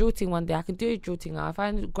do a drill thing one day, I can do a drill thing. If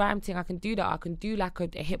I want a grime thing, I can do that. I can do like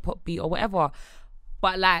a hip-hop beat or whatever.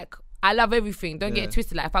 But like, I love everything. Don't get it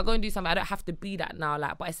twisted. Like, if I go and do something, I don't have to be that now.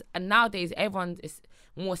 Like, and nowadays, everyone is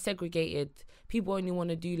more segregated. People only want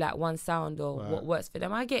to do like one sound or what works for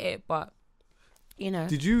them. I get it, but you know.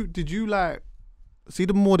 Did you like see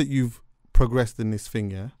the more that you've progressed in this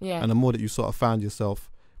thing, and the more that you sort of found yourself,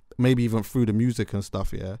 maybe even through the music and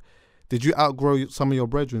stuff, did you outgrow some of your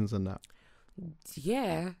brethren and that?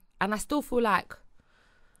 Yeah, and I still feel like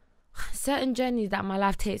certain journeys that my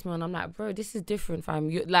life takes me on, I'm like, bro, this is different, fam.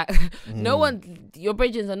 You like, no one, your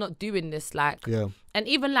brethren are not doing this, like, and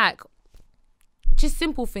even like, just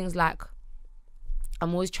simple things like,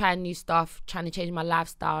 I'm always trying new stuff, trying to change my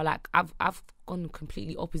lifestyle. Like, I've gone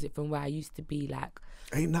completely opposite from where I used to be. Like,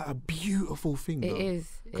 ain't that a beautiful thing? It is,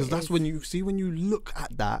 because that's when you look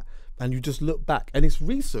at that. And you just look back, and it's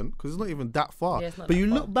recent because it's not even that far. But you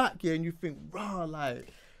look back, and you think, rah,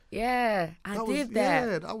 like, I did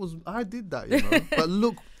that. Yeah, I did that, you know. But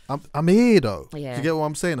look, I'm here though. Yeah. Do you get what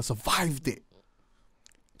I'm saying? I survived it.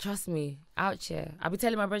 Trust me, out here. I'll be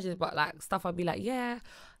telling my brothers about like stuff. I'll be like,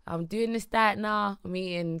 I'm doing this, that now. I'm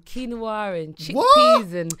eating quinoa and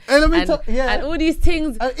chickpeas and all these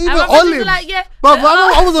things. And even olives. Like, but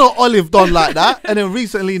I wasn't an olive done like that. And then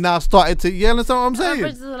recently now started to, understand what I'm saying? My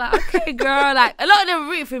brothers are like, okay, girl. Like, a lot of them are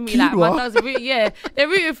rooting for me. Like, my dogs are they're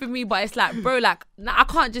rooting for me. But it's like, bro, like, I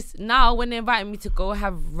can't just, now when they're inviting me to go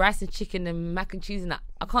have rice and chicken and mac and cheese and that,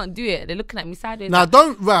 I can't do it. They're looking at me sideways. Now,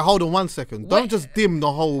 like, hold on 1 second. Don't just dim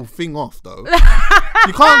the whole thing off, though.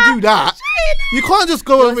 You can't do that. You can't just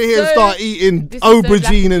go over here and start eating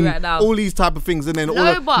aubergine and all these type of things, and then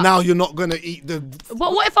now you're not gonna eat the.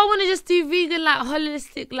 But what if I want to just do vegan, like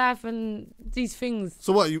holistic life and these things?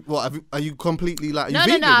 So are you completely like? No.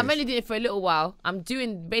 I'm only doing it for a little while. I'm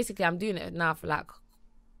doing it now for like.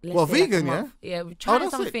 Vegan, Yeah, trying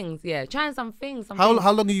some things. Yeah, trying some things. How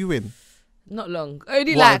long are you in? Not long.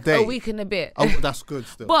 Only like a week and a bit. Oh, that's good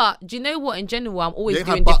still. But do you know what? In general, I'm always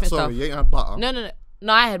doing different stuff. You ain't had butter.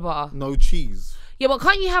 No, I had butter. No cheese. Yeah, but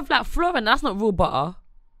can't you have like flour and that's not real butter?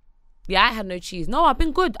 Yeah, I had no cheese. No, I've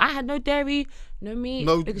been good. I had no dairy, no meat.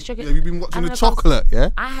 No, have you been watching the chocolate,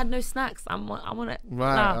 I had no snacks. I want it.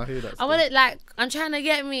 Right, I hear that. I want it like, I'm trying to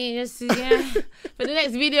get me just for the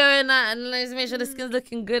next video and that, and let's make sure the skin's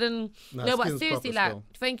looking good. And no, but seriously, like,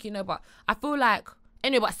 thank you. No, but I feel like,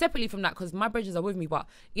 anyway, but separately from that, because my brothers are with me, but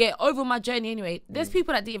yeah, over my journey anyway, there's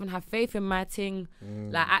people that didn't even have faith in my thing,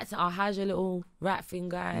 like acting, how's your little rat thing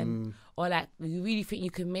going? Or like, you really think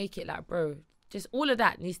you can make it? Like, bro, just all of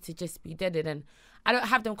that needs to just be deaded. And I don't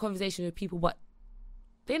have them conversations with people, but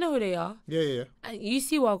they know who they are. Yeah. And you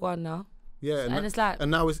see where I'm going now. Yeah, and it's like,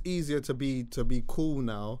 and now it's easier to be cool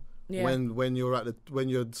now. Yeah. When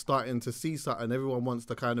you're starting to see something, everyone wants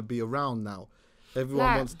to kind of be around now.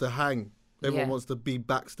 Everyone wants to hang. Everyone wants to be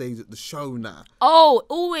backstage at the show now. Oh,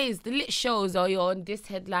 always the lit shows, or you're on this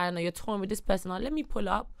headline, or you're touring with this person. Let me pull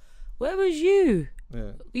up. Where was you?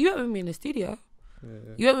 Yeah. You weren't with me in the studio.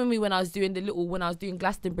 Yeah. You weren't with me when I was doing doing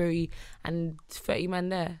Glastonbury and 30 man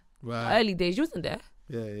there. Right. Early days, you wasn't there.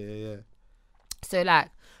 Yeah. So like,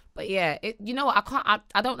 but yeah, you know what?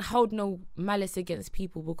 I don't hold no malice against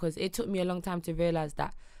people, because it took me a long time to realize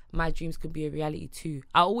that my dreams could be a reality too.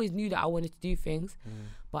 I always knew that I wanted to do things,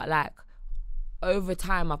 but like, over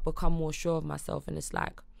time I've become more sure of myself, and it's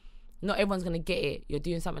like, not everyone's gonna get it. You're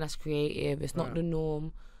doing something that's creative, it's not the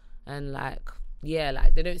norm, and like,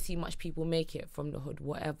 like they don't see much people make it from the hood,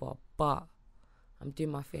 whatever, but I'm doing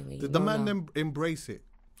my thing. Did the man embrace it?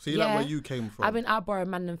 See, like where you came from? I've been outborough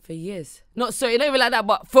man for years. Not even like that,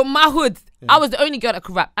 but from my hood, I was the only girl that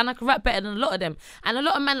could rap, and I could rap better than a lot of them. And a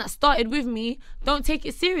lot of men that started with me don't take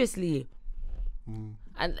it seriously.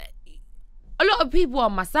 And a lot of people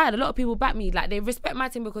on my side, a lot of people back me, like they respect my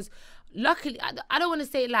team, because luckily, I don't want to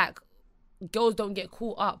say like girls don't get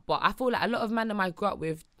caught up, but I feel like a lot of men that I grew up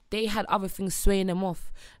with, they had other things swaying them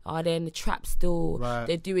off. They're in the trap still,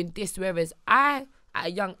 they're doing this, whereas I, at a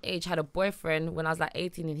young age, had a boyfriend when I was like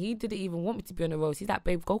 18, and he didn't even want me to be on the roads. He's like,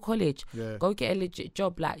 babe, go college, go get a legit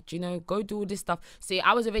job, like, go do all this stuff. See,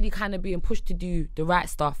 I was already kind of being pushed to do the right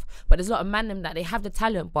stuff, but there's a lot of men them that they have the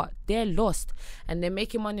talent, but they're lost and they're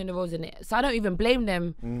making money on the roads, and so I don't even blame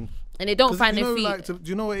them, and they don't find their feet. Like, do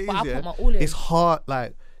you know what it is? I put my all in. It's hard,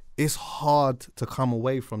 like, it's hard to come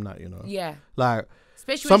away from that, you know. Yeah. Like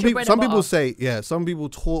especially some people say, some people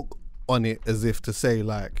talk on it as if to say,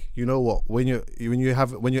 like, you know what, when you're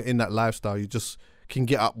in that lifestyle, you just can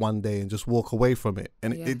get up one day and just walk away from it,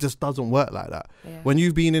 and it just doesn't work like that. When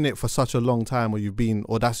you've been in it for such a long time,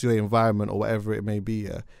 or that's your environment or whatever it may be,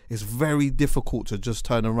 it's very difficult to just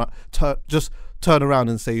turn around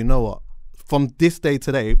and say, you know what, from this day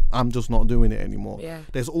today, I'm just not doing it anymore.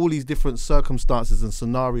 There's all these different circumstances and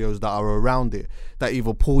scenarios that are around it that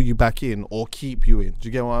either pull you back in or keep you in. Do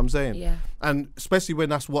you get what I'm saying? And especially when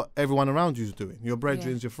that's what everyone around you is doing, your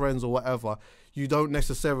brethren, your friends or whatever, you don't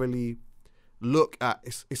necessarily look at,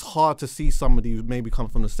 it's hard to see somebody who maybe come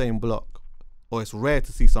from the same block, or it's rare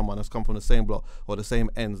to see someone that's come from the same block or the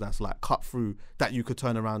same ends that's like cut through, that you could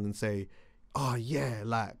turn around and say, oh yeah,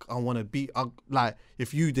 like I want to be, like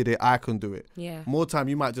if you did it, I can do it. More time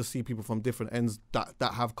you might just see people from different ends that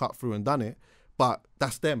have cut through and done it, but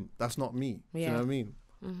that's them, that's not me. Do you know what I mean?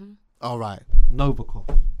 All right,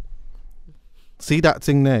 Novikov. See that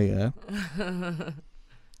thing there, yeah?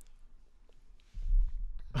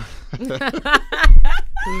 Do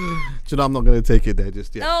you know, I'm not going to take it there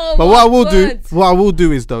just yet. No, but what I will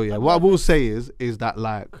do is though, what I will say is that,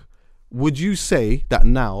 like, would you say that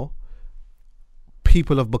now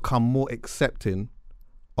people have become more accepting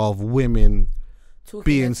of women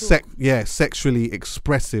being sexually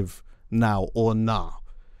expressive now, or nah?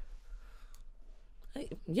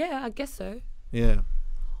 Yeah, I guess so. Yeah.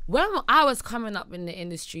 When I was coming up in the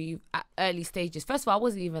industry at early stages, first of all, I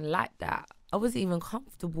wasn't even like that. I wasn't even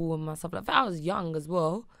comfortable with myself. Like, I was young as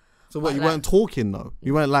well. So what, you weren't talking though?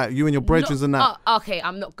 You weren't like, you and your brethren and that? Okay,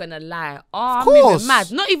 I'm not gonna lie. Oh, I'm even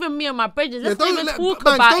mad. Not even me and my brethren. Let's not even talk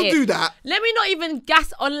about it. Don't do that. Let me not even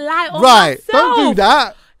gas on lie on myself. Don't do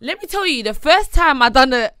that. Let me tell you, the first time I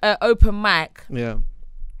done an open mic,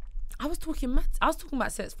 I was talking mad. I was talking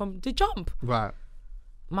about sex from the jump. Right.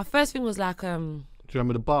 My first thing was like, do you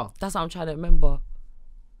remember the bar? That's what I'm trying to remember.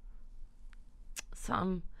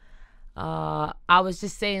 I was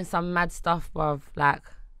just saying some mad stuff, bruv. Like,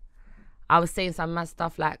 I was saying some mad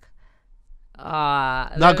stuff like,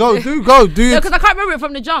 now go, dude. No, because I can't remember it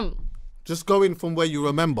from the jump. Just go in from where you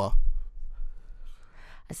remember.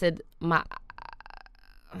 I said, my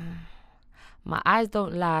eyes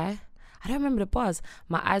don't lie. I don't remember the bars.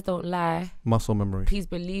 My eyes don't lie. Muscle memory. Please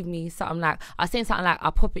believe me. Something like, I was saying something like,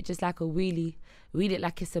 I pop it just like a wheelie. Read it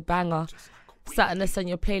like it's a banger. Something that's on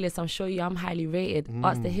your playlist, I'm sure I'm highly rated.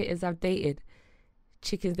 Ask the hitters I've dated.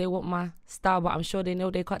 Chickens, they want my style, but I'm sure they know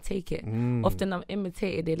they can't take it. Often I'm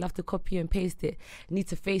imitated, they love to copy and paste it. Need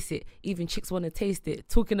to face it, even chicks want to taste it.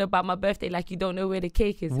 Talking about my birthday like you don't know where the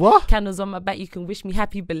cake is. What? Candles on my back, you can wish me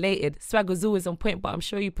happy belated. Swag was always on point, but I'm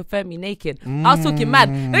sure you prefer me naked. I was talking mad.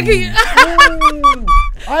 Look at you.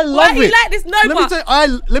 I love Why it. Why you like this? No,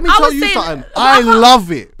 let me tell you something. I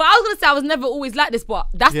love it. But I was going to say I was never always like this, but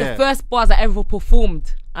that's the first bars I ever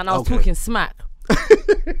performed. And I was talking smack.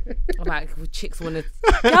 I'm like, well, chicks want to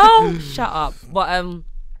yo, shut up. But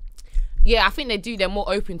I think they're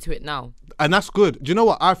more open to it now, and that's good. Do you know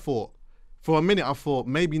what I thought? For a minute I thought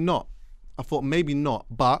maybe not,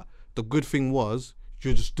 but the good thing was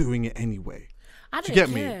you're just doing it anyway. I don't care.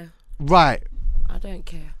 Me? Right. I don't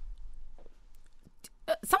care.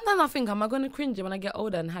 Sometimes I think, am I going to cringe when I get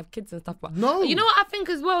older and have kids and stuff? But no. You know what I think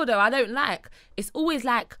as well, though? I don't like. It's always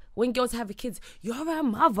like when girls have kids, you're a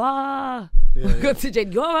mother.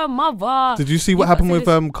 You're a mother. Did you see what happened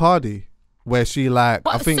with Cardi? Where she like,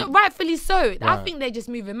 but I think... rightfully so. Right. I think they're just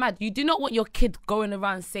moving mad. You do not want your kid going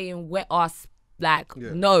around saying wet ass, like,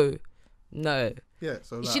 no. Yeah,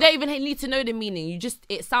 so she don't even need to know the meaning.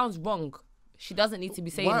 It sounds wrong. She doesn't need to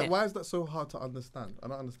be saying it. Why is that so hard to understand? I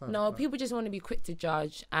don't understand. No, people just want to be quick to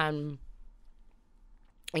judge and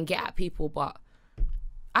get at people, but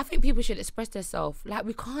I think people should express themselves. Like,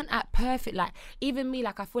 we can't act perfect. Like, even me,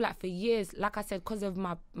 like, I feel like for years, like I said, because of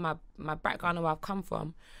my background and where I've come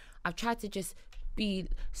from, I've tried to just be,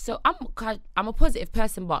 so I'm a positive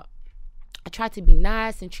person, but I try to be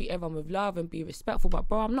nice and treat everyone with love and be respectful, but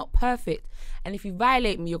bro, I'm not perfect. And if you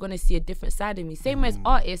violate me, you're gonna see a different side of me. Same as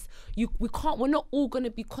artists, we're not all gonna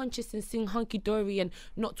be conscious and sing hunky dory and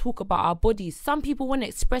not talk about our bodies. Some people want to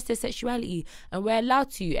express their sexuality and we're allowed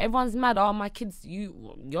to. Everyone's mad, oh, my kids,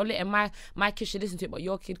 you're letting my kids should listen to it, but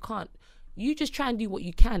your kid can't. You just try and do what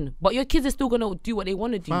you can, but your kids are still gonna do what they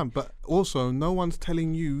want to do. Man, but also no one's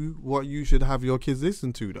telling you what you should have your kids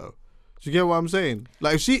listen to though. Do you get what I'm saying?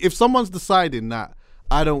 Like, if someone's deciding that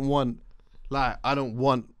I don't want,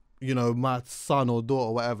 you know, my son or daughter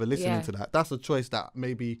or whatever listening to that, that's a choice that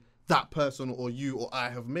maybe that person or you or I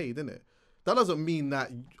have made, isn't it? That doesn't mean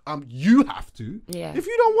that you have to. Yeah. If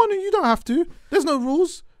you don't want to, you don't have to. There's no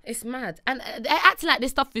rules. It's mad. And they're acting like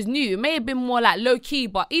this stuff is new. It may have been more like low key,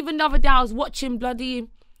 but even the other day I was watching bloody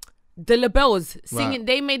the LaBelles singing. Right.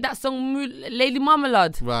 They made that song Lady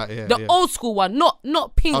Marmalade. Right, yeah. The old school one,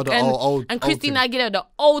 not Pink and Christina Aguilera, the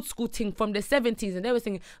old school thing from the 70s. And they were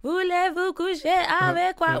singing Voulez-vous coucher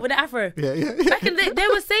avec moi with the afro. Yeah. Back in they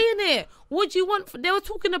were saying it. What do you want? They were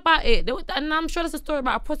talking about it. And I'm sure there's a story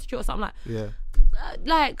about a prostitute or something like. Yeah.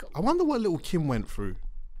 Like. I wonder what little Kim went through.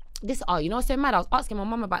 You know what's so mad? I was asking my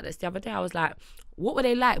mum about this the other day. I was like, what were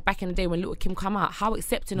they like back in the day when Little Kim come out? How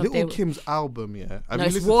accepting of Little Kim's album, yeah. No,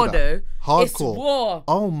 it's raw though. Hardcore. It's raw.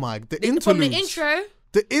 Oh my, the interludes. From the intro.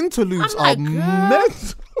 The interludes are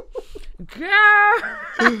mental.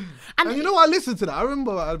 Girl. And you know, I listened to that. I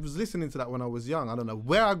remember I was listening to that when I was young. I don't know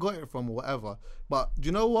where I got it from or whatever. But do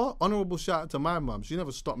you know what? Honourable shout out to my mum. She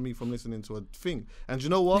never stopped me from listening to a thing. And do you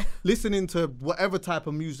know what? Listening to whatever type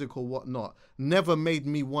of music or whatnot never made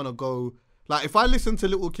me want to go. Like, if I listened to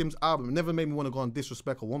Little Kim's album, it never made me want to go and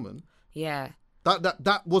disrespect a woman. Yeah.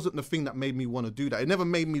 That wasn't the thing that made me want to do that. It never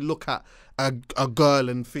made me look at a girl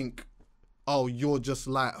and think, oh, you're just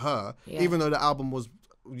like her. Yeah. Even though the album was,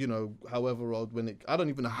 you know, however old I don't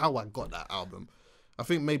even know how I got that album. I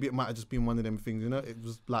think maybe it might have just been one of them things, you know? It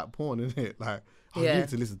was like porn, isn't it? Like, you need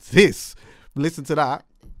to listen to this. Listen to that.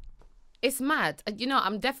 It's mad. You know,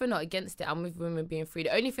 I'm definitely not against it. I'm with women being free.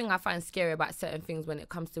 The only thing I find scary about certain things when it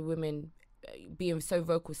comes to women being so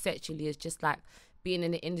vocal sexually is just like being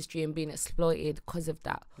in the industry and being exploited because of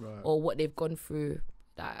that. Right. Or what they've gone through.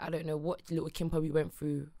 I don't know what Little Kim probably went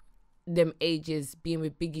through them ages being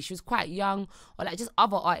with Biggie. She was quite young, or like just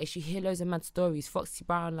other artists. You hear loads of mad stories. Foxy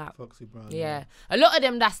Brown. Yeah. A lot of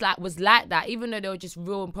them was like that, even though they were just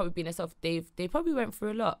real and probably being themselves. They probably went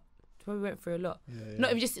through a lot. Yeah.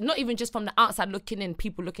 Not even just from the outside looking in,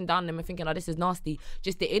 people looking down on them and thinking, oh, this is nasty.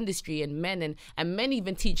 Just the industry and men and men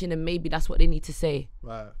even teaching them maybe that's what they need to say.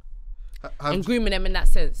 Right. And grooming them in that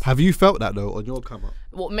sense. Have you felt that though on your come up?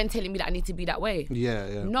 What, men telling me that I need to be that way?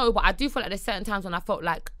 Yeah. No, but I do feel like there's certain times when I felt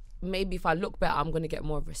like maybe if I look better, I'm going to get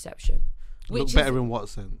more of reception. Look better in what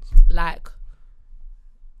sense? Like,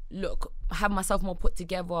 have myself more put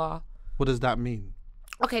together. What does that mean?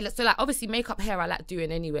 Okay, so like obviously makeup, hair I like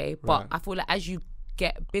doing anyway, but I feel like as you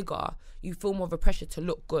get bigger, you feel more of a pressure to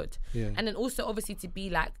look good. Yeah. And then also obviously to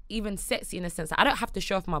be like even sexy in a sense. Like, I don't have to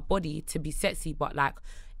show off my body to be sexy, but like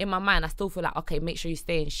in my mind I still feel like, okay, make sure you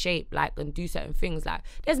stay in shape, like, and do certain things. Like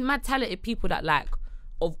there's mad talented people that like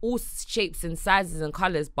of all shapes and sizes and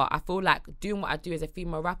colours, but I feel like doing what I do as a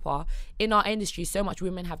female rapper in our industry, so much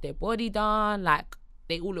women have their body done, like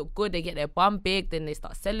they all look good, they get their bum big, then they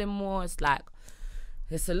start selling more. It's like,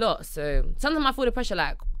 it's a lot. So sometimes I feel the pressure,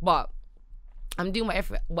 like, but I'm doing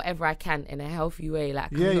whatever I can in a healthy way.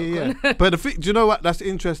 Like, yeah. But the thing, do you know what? That's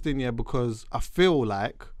interesting, yeah, because I feel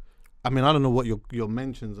like, I mean, I don't know what your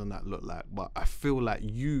mentions on that look like, but I feel like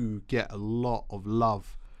you get a lot of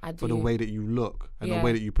love for the way that you look and the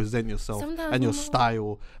way that you present yourself. Sometimes and your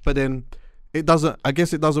style. But then I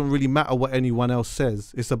guess it doesn't really matter what anyone else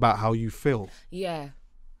says. It's about how you feel. Yeah.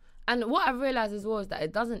 And what I've realised as well is that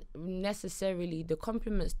it doesn't necessarily, the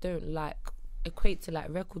compliments don't like equate to like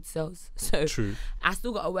record sales. So true. I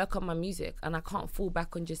still got to work on my music and I can't fall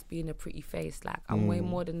back on just being a pretty face. Like I'm way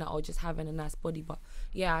more than that, or just having a nice body. But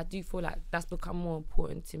yeah, I do feel like that's become more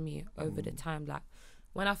important to me over the time. Like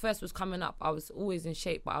when I first was coming up, I was always in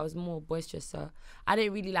shape, but I was more boisterous. So I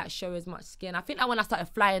didn't really like show as much skin. I think like when I started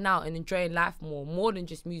flying out and enjoying life more than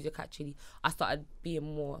just music actually, I started being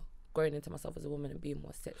more, growing into myself as a woman and being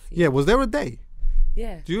more sexy. Yeah, was there a day?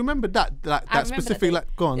 Yeah. Do you remember that specific,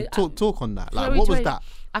 like, go on, talk on that. Like, what was that?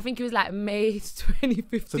 I think it was like May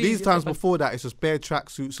 2015. So these times before that, it's just bare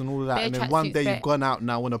tracksuits and all of that. And then one day you've gone out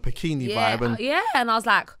now on a bikini vibe. And and I was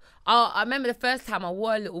like, I remember the first time I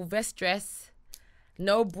wore a little vest dress,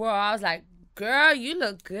 no bra. I was like, girl, you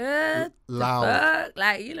look good. Loud.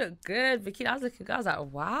 Like, you look good. Bikini. I was looking good. I was like,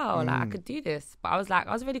 wow, like I could do this. But I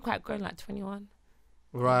was really quite grown, like 21.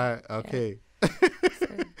 Right, okay. So,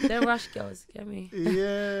 they're rush girls, get me?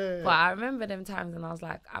 Yeah. But I remember them times and I was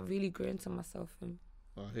like, I really grew into myself and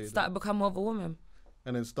started to become more of a woman.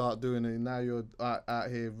 And then start doing it. Now you're out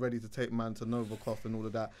here ready to take man to Novikov and all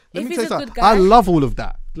of that. Let me tell you something. I love all of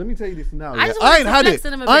that. Let me tell you this now. I ain't had it.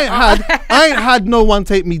 I ain't had no one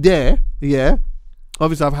take me there. Yeah.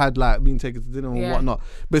 Obviously, I've had like been taken to dinner and whatnot,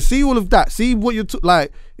 but see all of that. See what you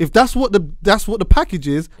like. If that's what the package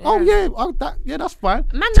is. That's fine.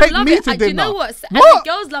 Man, take love me it. to dinner. You know what? And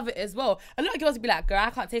girls love it as well. A lot of girls be like, "Girl, I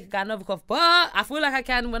can't take a guy Novikov," but I feel like I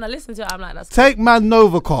can when I listen to it. I'm like, "That's take cool. Man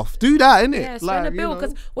Novikov. Do that, innit?" Yeah, spend a bill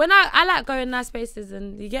because when I like going nice spaces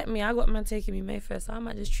and you get me. I got man taking me Mayfair, so I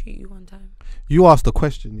might just treat you one time. You asked the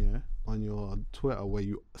question, yeah. on your Twitter where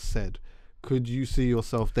you said, could you see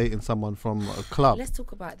yourself dating someone from a club? Let's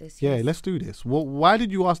talk about this. Yeah, let's do this. Why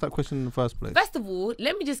did you ask that question in the first place? First of all,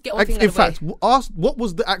 let me just get one thing out In of the way. fact, ask what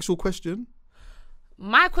was the actual question?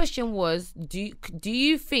 My question was, do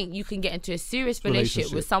you think you can get into a serious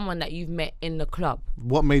relationship with someone that you've met in the club?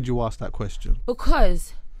 What made you ask that question?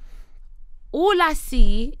 Because all I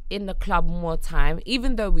see in the club more time,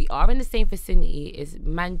 even though we are in the same vicinity, is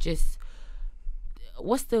man just,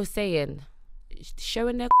 what's the saying?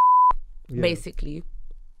 Showing their basically.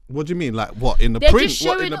 What do you mean? Like what? In the They're print? just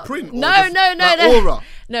showing What, in the print? No, like aura?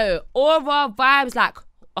 No, aura, vibes, like,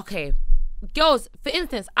 okay. Girls, for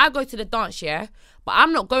instance, I go to the dance, yeah? But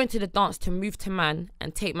I'm not going to the dance to move to man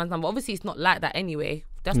and take man's number. Obviously, it's not like that anyway.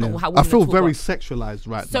 That's not how women I feel talk very about. sexualized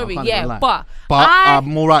right Sorry, now. yeah, but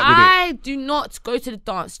I'm all right with it. I do not go to the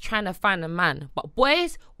dance trying to find a man. But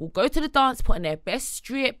boys will go to the dance, putting their best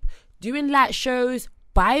strip, doing light shows,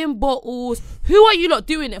 buying bottles. Who are you lot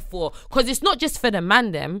doing it for? Because it's not just for the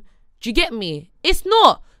man them. Do you get me? It's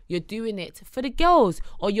not. You're doing it for the girls,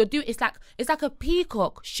 or you're doing. It's like a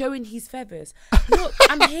peacock showing his feathers. Look,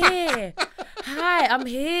 I'm here. Hi, I'm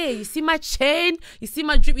here. You see my chain? You see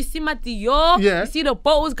my drip? You see my Dior? Yeah. You see the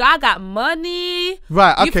bottles? I got money.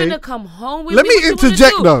 Right. Okay. You finna come home with Let me? me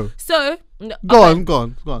interject though. So go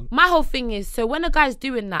on. My whole thing is, so when a guy's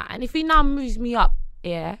doing that, and if he now moves me up,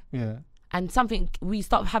 yeah. And something, we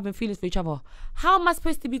start having feelings for each other. How am I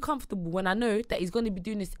supposed to be comfortable when I know that he's going to be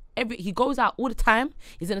doing this he goes out all the time,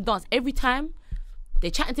 he's in a dance every time, they're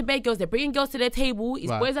chatting to bad girls, they're bringing girls to their table,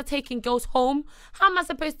 his boys are taking girls home. How am I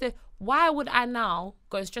supposed to, why would I now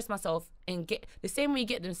go and stress myself and get, the same way you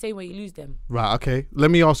get them, the same way you lose them? Right, okay.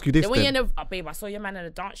 Let me ask you this then. When then. you're in a, babe, I saw your man in a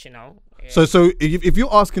dance, you know. Yeah. So if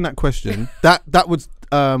you're asking that question, that would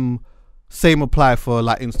same apply for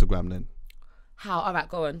like Instagram then? How? All right,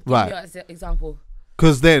 go on. Give Right. me your example.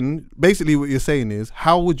 Because then, basically what you're saying is,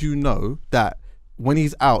 how would you know that when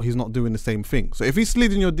he's out, he's not doing the same thing? So if he's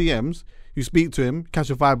slid in your DMs, you speak to him, catch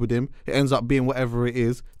a vibe with him, it ends up being whatever it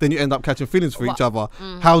is, then you end up catching feelings for each other.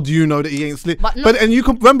 How do you know that he ain't slid? And you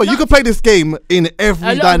can remember, you can play this game in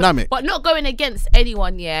every dynamic. But not going against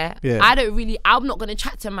anyone, yeah. Yeah. I'm not going to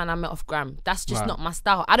chat to a man I met off gram. That's just not my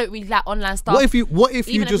style. I don't really like online stuff. What if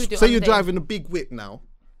you just, say you're driving a big whip now,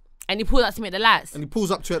 and he pulls up to me at the lights. And he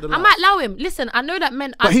pulls up to you at the lights. I might allow him. Listen, I know that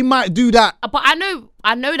men... But he might do that. But I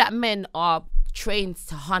know that men are trained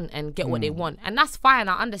to hunt and get what they want. And that's fine.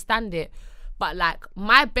 I understand it. But like,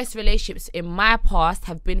 my best relationships in my past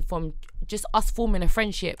have been from just us forming a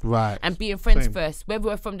friendship. Right. And being friends first. Whether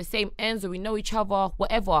we're from the same ends or we know each other,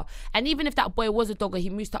 whatever. And even if that boy was a dog or he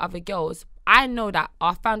moves to other girls, I know that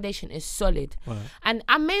our foundation is solid. Right. And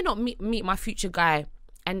I may not meet my future guy,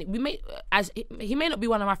 and he may not be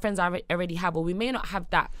one of my friends I already have, or we may not have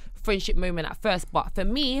that friendship moment at first. But for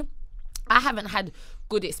me, I haven't had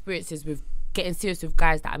good experiences with getting serious with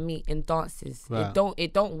guys that I meet in dances. Right.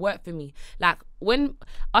 It don't work for me. Like when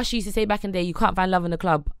Usher used to say back in the day, you can't find love in the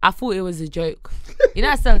club, I thought it was a joke. You know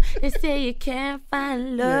that song? They say you can't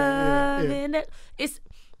find love in it. It's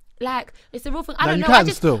a real thing. I don't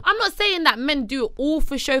know. I'm not saying that men do it all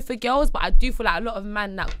for show for girls, but I do feel like a lot of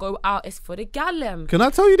men that go out is for the gallem. Can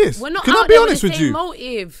I tell you this? We're not Can out I be there honest with with the same you?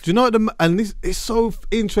 motive. Do you know what? And this is so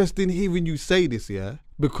interesting hearing you say this, yeah?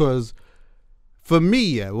 Because for me,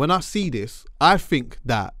 yeah, when I see this, I think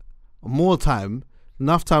that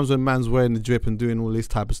enough times when man's wearing the drip and doing all this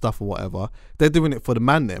type of stuff or whatever, they're doing it for the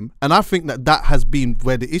man them, and I think that has been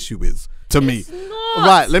where the issue is to me. Not.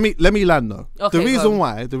 Right, let me land though. Okay,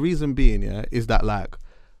 the reason being, yeah, is that like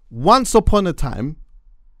once upon a time,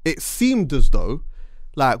 it seemed as though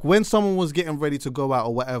like when someone was getting ready to go out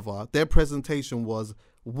or whatever, their presentation was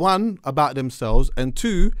one, about themselves, and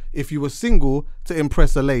two, if you were single, to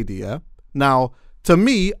impress a lady. Yeah. Now, to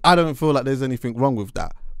me, I don't feel like there's anything wrong with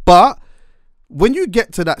that, but when you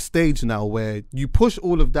get to that stage now where you push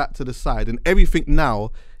all of that to the side and everything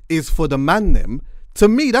now is for the man them, to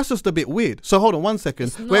me that's just a bit weird. So hold on 1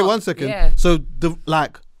 second. Wait 1 second. Yeah. So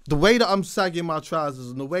the way that I'm sagging my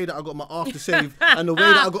trousers and the way that I got my aftershave and the way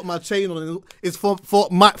that I got my chain on is for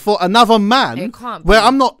another man. It can't be. Where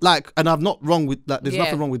I'm not like, and I'm not wrong with that. There's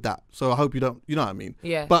nothing wrong with that. So I hope you don't. You know what I mean?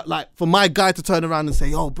 Yeah. But like for my guy to turn around and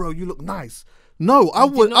say, "Oh, bro, you look nice." No, I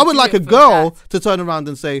would like a girl to turn around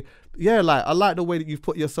and say, yeah, like I like the way that you've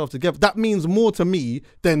put yourself together. That means more to me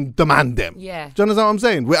than the man them. Yeah. Do you understand what I'm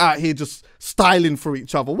saying? We're out here just styling for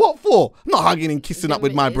each other. What for? I'm not hugging and kissing up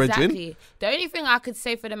with my brethren. The only thing I could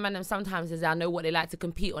say for the man them sometimes is I know what they like to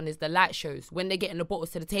compete on is the light shows when they're getting the bottles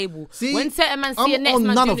to the table. See, when certain man see a next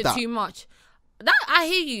man doing it too much. That I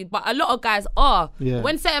hear you, but a lot of guys are. Yeah.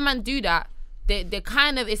 When certain man do that, they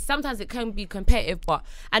kind of, it's sometimes it can be competitive,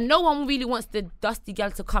 and no one really wants the dusty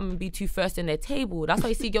girl to come and be too first in their table. That's why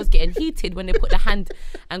you see girls getting heated when they put the hand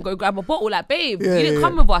and go grab a bottle. Like, babe, you didn't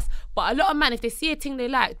come with us. But a lot of men, if they see a thing they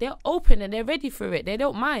like, they're open and they're ready for it. They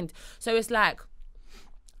don't mind. So it's like,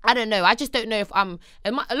 I don't know. I just don't know if a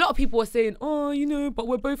lot of people are saying, oh, you know, but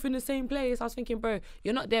we're both in the same place. I was thinking, bro,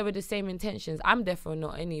 you're not there with the same intentions. I'm definitely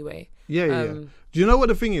not anyway. Yeah. Do you know what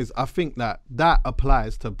the thing is? I think that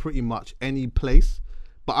applies to pretty much any place.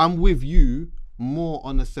 But I'm with you more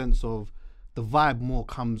on the sense of the vibe more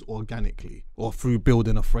comes organically or through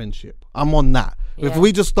building a friendship. I'm on that. Yeah. If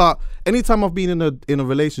we just start, anytime I've been in a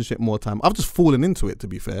relationship more time, I've just fallen into it, to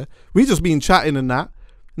be fair. We just been chatting and that.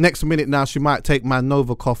 Next minute now, she might take my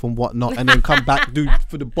Novicoff and whatnot and then come back do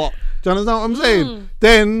for the bot. Do you understand what I'm saying?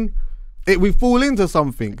 Then we fall into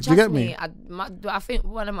something. Do you get me? I think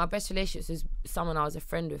one of my best relationships is someone I was a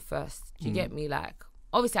friend with first. Do you get me? Like,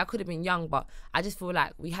 obviously I could have been young, but I just feel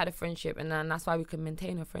like we had a friendship and then that's why we can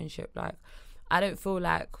maintain a friendship. Like, I don't feel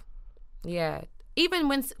like, even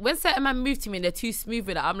when certain men move to me and they're too smooth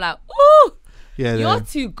with it, I'm like, ooh, you're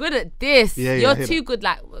too good at this. You're too good,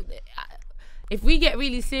 like... If we get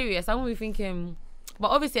really serious, I'm gonna be thinking, but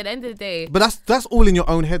obviously at the end of the day, but that's all in your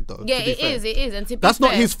own head though. Yeah, it is, and to be that's fair,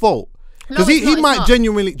 not his fault because he might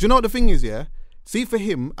genuinely. Do you know what the thing is? Yeah, see, for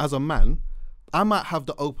him as a man, I might have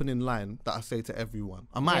the opening line that I say to everyone.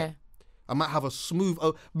 I might have a smooth.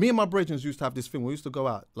 Me and my brethren used to have this thing. We used to go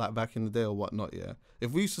out like back in the day or whatnot. Yeah,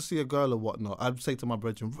 if we used to see a girl or whatnot, I'd say to my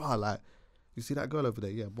brethren, "Rah, like, you see that girl over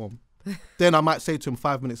there? Yeah, boom." Then I might say to him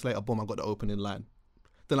 5 minutes later, "Boom, I got the opening line."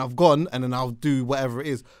 Then I've gone and then I'll do whatever it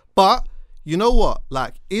is. But you know what?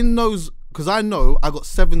 Like in those, because I know I got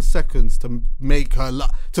 7 seconds to make her,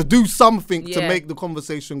 to do something to make the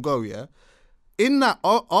conversation go, yeah? In that,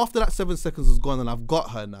 after that 7 seconds is gone and I've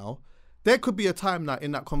got her now, there could be a time that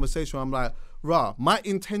in that conversation where I'm like, rah, my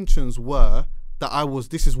intentions were that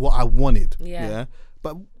this is what I wanted, yeah?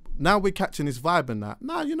 But now we're catching this vibe and that.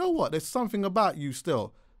 Nah, you know what? There's something about you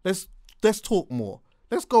still. Let's talk more.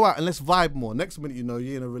 Let's go out and let's vibe more. Next minute, you know,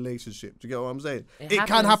 you're in a relationship. Do you get what I'm saying? It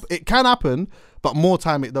can happen. It can happen, but more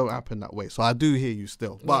time it don't happen that way. So I do hear you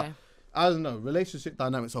still. But I don't know. Relationship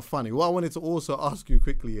dynamics are funny. What I wanted to also ask you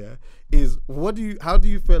quickly, is how do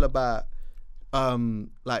you feel about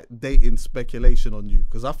like dating speculation on you?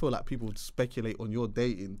 Because I feel like people speculate on your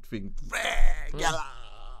dating thing. And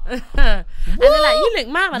they're like, you look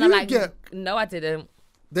mad, and I'm like, no, I didn't.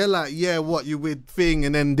 They're like, yeah, what, you weird thing,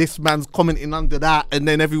 and then this man's commenting under that, and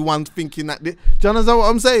then everyone's thinking that. Do you understand what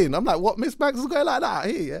I'm saying? I'm like, what, Miss Max is going like that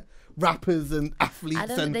here, yeah? Rappers and athletes, I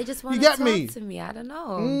don't know, and they just want to talk to me. I don't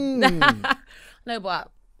know. No, but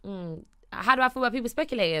how do I feel about people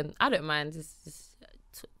speculating? I don't mind. Just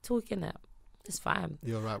talking it. It's fine.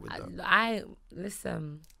 You're right with that. I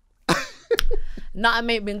listen. Nothing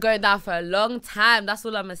ain't been going down for a long time. That's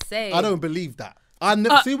all I'm gonna say. I don't believe that.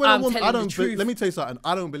 See, when let me tell you something.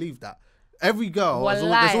 I don't believe that. Every girl, there's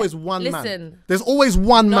always one man. There's always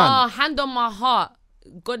one man. No, hand on my heart.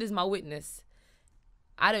 God is my witness.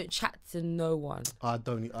 I don't chat to no one.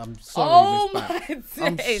 I'm sorry, Miss Bax.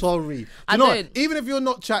 I'm sorry. You know what? Even if you're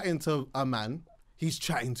not chatting to a man, he's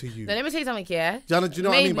chatting to you. Now, let me tell you something, yeah? Do you know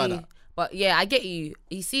what I mean by that? But yeah, I get you.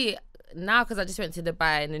 You see, now because I just went to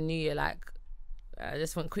Dubai in the new year, like, I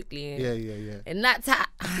just went quickly. Yeah. In that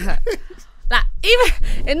time... Like,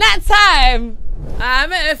 even in that time, I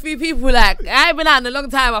met a few people, like, I ain't been out in a long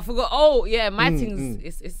time. I forgot, my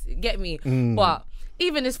things, it's get me. But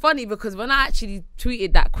even it's funny because when I actually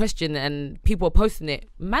tweeted that question and people were posting it,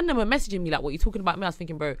 man, they were messaging me like, what, you talking about me? I was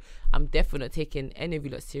thinking, bro, I'm definitely not taking any of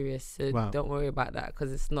you lot serious. So don't worry about that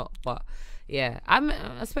because it's not. But yeah,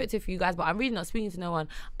 I spoke to a few guys, but I'm really not speaking to no one.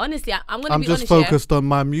 Honestly, I'm going to be honest. I'm just focused on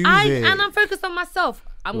my music. And I'm focused on myself.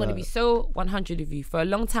 I'm going to be so 100 with you. For a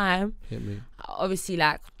long time, hit me. Obviously,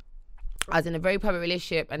 like, I was in a very public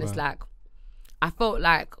relationship and it's like, I felt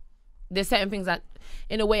like there's certain things that,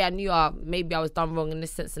 in a way, I knew maybe I was done wrong in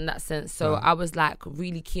this sense and that sense. So I was like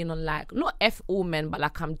really keen on like, not F all men, but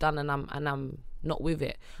like I'm done and I'm not with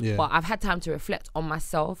it. Yeah. But I've had time to reflect on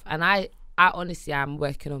myself and I honestly am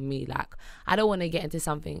working on me. Like, I don't want to get into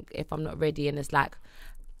something if I'm not ready. And it's like,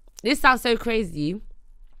 this sounds so crazy,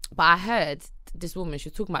 but I heard this woman, she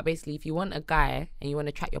was talking about basically if you want a guy and you want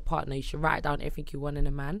to track your partner, you should write down everything you want in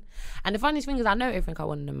a man. And the funniest thing is I know everything I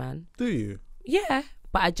want in a man. Do you? Yeah.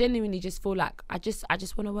 But I genuinely just feel like I just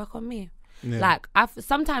want to work on me. Yeah. Like,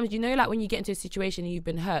 sometimes, you know, like when you get into a situation and you've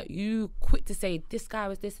been hurt, you quick to say this guy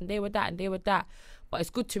was this and they were that and they were that. But it's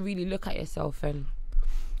good to really look at yourself and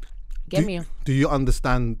do you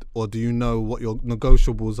understand or do you know what your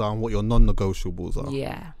negotiables are and what your non-negotiables are?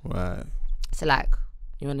 Yeah. Right. So like,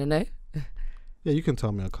 you want to know? Yeah, you can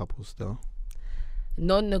tell me a couple still.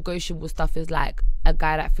 Non-negotiable stuff is like a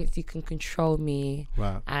guy that thinks he can control me,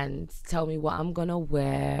 right, and tell me what I'm gonna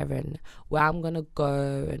wear and where I'm gonna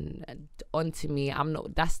go and onto me. I'm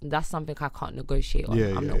not. That's something I can't negotiate on.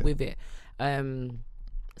 I'm not with it.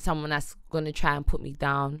 Someone that's gonna try and put me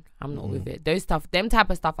down, I'm not with it. Them type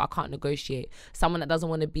of stuff I can't negotiate. Someone that doesn't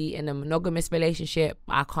want to be in a monogamous relationship,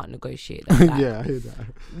 I can't negotiate. Like, yeah, I hear that.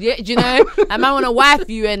 Yeah, do you know? A man want to wife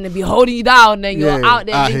you and be holding you down, and you're out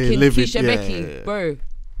there linking Keisha Becky, bro.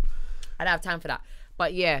 I don't have time for that.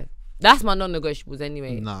 But yeah, that's my non-negotiables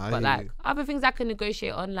anyway. But like other things I can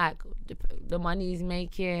negotiate on, like the money he's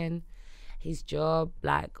making, his job,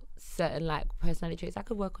 like certain like personality traits, I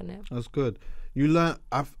could work on it. That's good. You learn.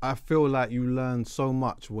 I feel like you learn so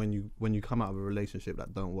much when you come out of a relationship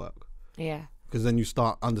that don't work. Yeah. Because then you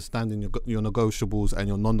start understanding your negotiables and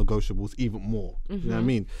your non-negotiables even more. You know what I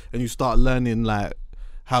mean? And you start learning like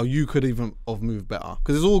how you could even have moved better.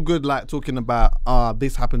 Because it's all good like talking about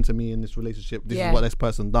this happened to me in this relationship. This is what this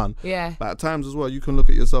person done. Yeah. But at times as well, you can look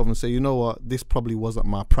at yourself and say, you know what, this probably wasn't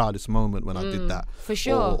my proudest moment when I did that. For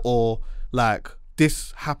sure. Or like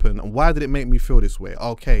this happened and why did it make me feel this way?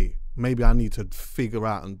 Okay. Maybe I need to figure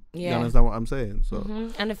out and you understand what I'm saying. So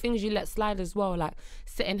and the things you let slide as well, like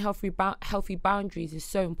setting healthy boundaries is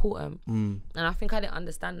so important. And I think I didn't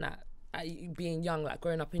understand that being young, like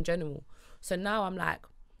growing up in general. So now I'm like,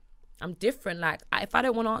 I'm different. Like if I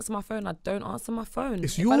don't want to answer my phone, I don't answer my phone.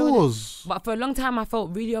 It's yours. But for a long time, I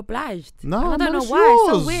felt really obliged. No, and I don't know it's why. yours.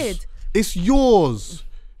 It's so weird. It's yours.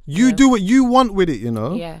 You do what you want with it. You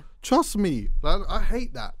know. Yeah. Trust me. Like, I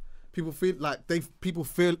hate that. People feel like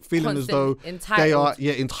feeling as though entitled. they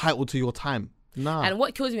are entitled to your time. Nah. And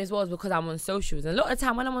what kills me as well is because I'm on socials. And a lot of the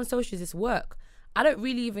time when I'm on socials, it's work. I don't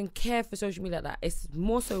really even care for social media like that. It's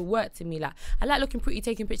more so work to me. Like I like looking pretty,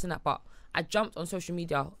 taking pictures and that, but I jumped on social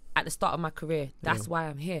media at the start of my career. That's why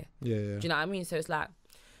I'm here. Yeah. Do you know what I mean? So it's like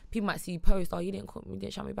people might see you post, you didn't call me, you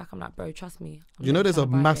didn't shout me back. I'm like, bro, trust me. You know, there's a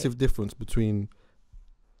massive difference between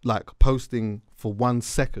like posting for 1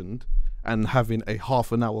 second and having a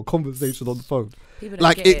half an hour conversation on the phone.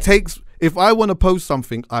 Like it takes, if I want to post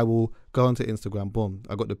something, I will go onto Instagram, boom,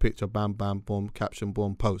 I got the picture, bam, bam, boom, caption,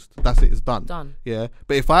 boom, post. That's it, it's done. Yeah.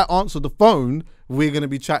 But if I answer the phone, we're gonna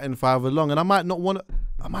be chatting for however long, and I might not want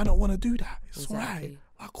to do that. It's alright.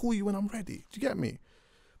 I'll call you when I'm ready. Do you get me?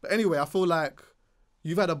 But anyway, I feel like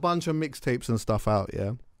you've had a bunch of mixtapes and stuff out,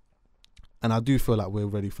 yeah? And I do feel like we're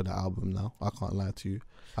ready for the album now. I can't lie to you.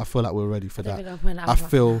 I feel like we're ready for that. I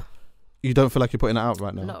feel... You don't feel like you're putting it out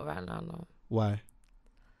right now? Not right now, no. Why?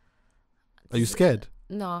 Are you scared?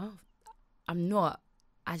 No, I'm not.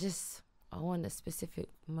 I want a specific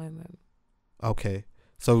moment. Okay.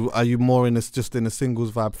 So are you more just in a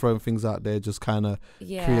singles vibe, throwing things out there, just kind of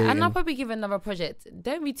creating? And I'll probably give another project.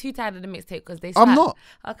 Don't be too tired of the mixtape because they slap. I'm not.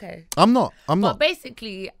 Okay. I'm not. But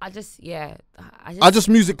basically, I just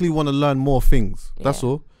musically want to learn more things. That's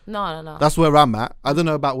all. No. That's where I'm at. I don't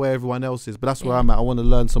know about where everyone else is, but that's where I'm at. I want to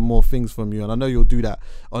learn some more things from you, and I know you'll do that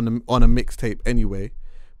on a mixtape anyway.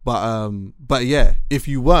 But yeah, if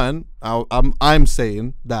you weren't, I'm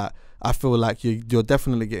saying that I feel like you're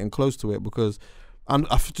definitely getting close to it, because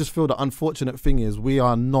I just feel the unfortunate thing is we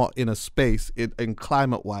are not in a space in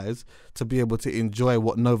climate wise to be able to enjoy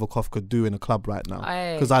what Novikov could do in a club right now,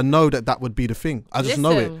 because I know that would be the thing. I just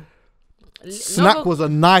know it. Snack was a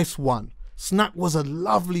nice one. Snack was a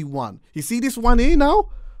lovely one. You see this one here now?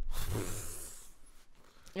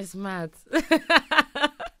 It's mad.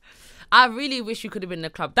 I really wish you could have been in the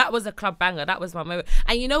club. That was a club banger. That was my moment.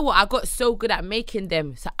 And you know what? I got so good at making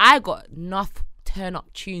them. So I got enough turn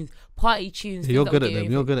up tunes, party tunes. You're good at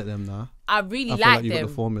them. You're good at them now. I really like them. I feel like you got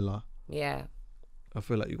the formula. Yeah. I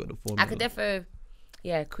feel like you got the formula. I could defo,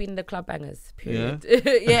 queen of the club bangers. Period.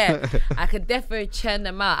 Yeah. I could defo churn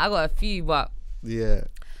them out. I got a few, but yeah.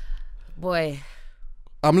 Boy.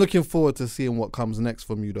 I'm looking forward to seeing what comes next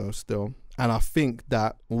from you though still. And I think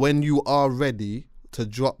that when you are ready to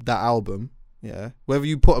drop that album, whether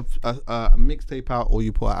you put a mixtape out or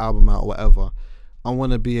you put an album out or whatever, I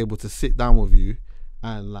want to be able to sit down with you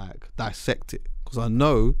and like dissect it, because I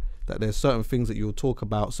know that there's certain things that you'll talk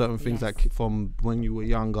about, certain things that from when you were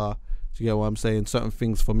younger, do you get what I'm saying, certain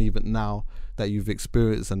things from even now that you've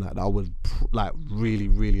experienced and that I would like really,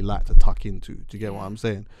 really like to tuck into. Do you get what I'm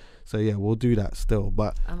saying? So yeah, we'll do that still.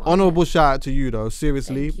 But honourable shout out to you though.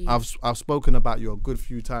 Seriously, I've spoken about you a good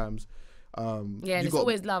few times. And it's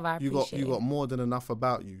always love. I appreciate you got more than enough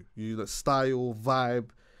about you. You the style,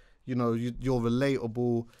 vibe. You know, you're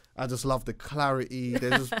relatable. I just love the clarity.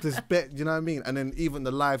 There's this bit, you know what I mean? And then even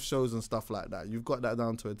the live shows and stuff like that, you've got that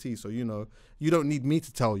down to a T. So you know, you don't need me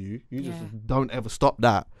to tell you. You just don't ever stop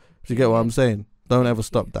that. Do you get what I'm saying? Don't ever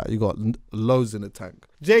stop that. You got loads in the tank.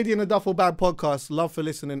 JD and the Duffle Bag podcast. Love for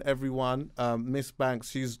listening, everyone. Miss Banks,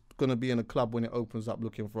 she's going to be in a club when it opens up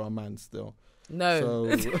looking for a man still.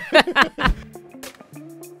 No. So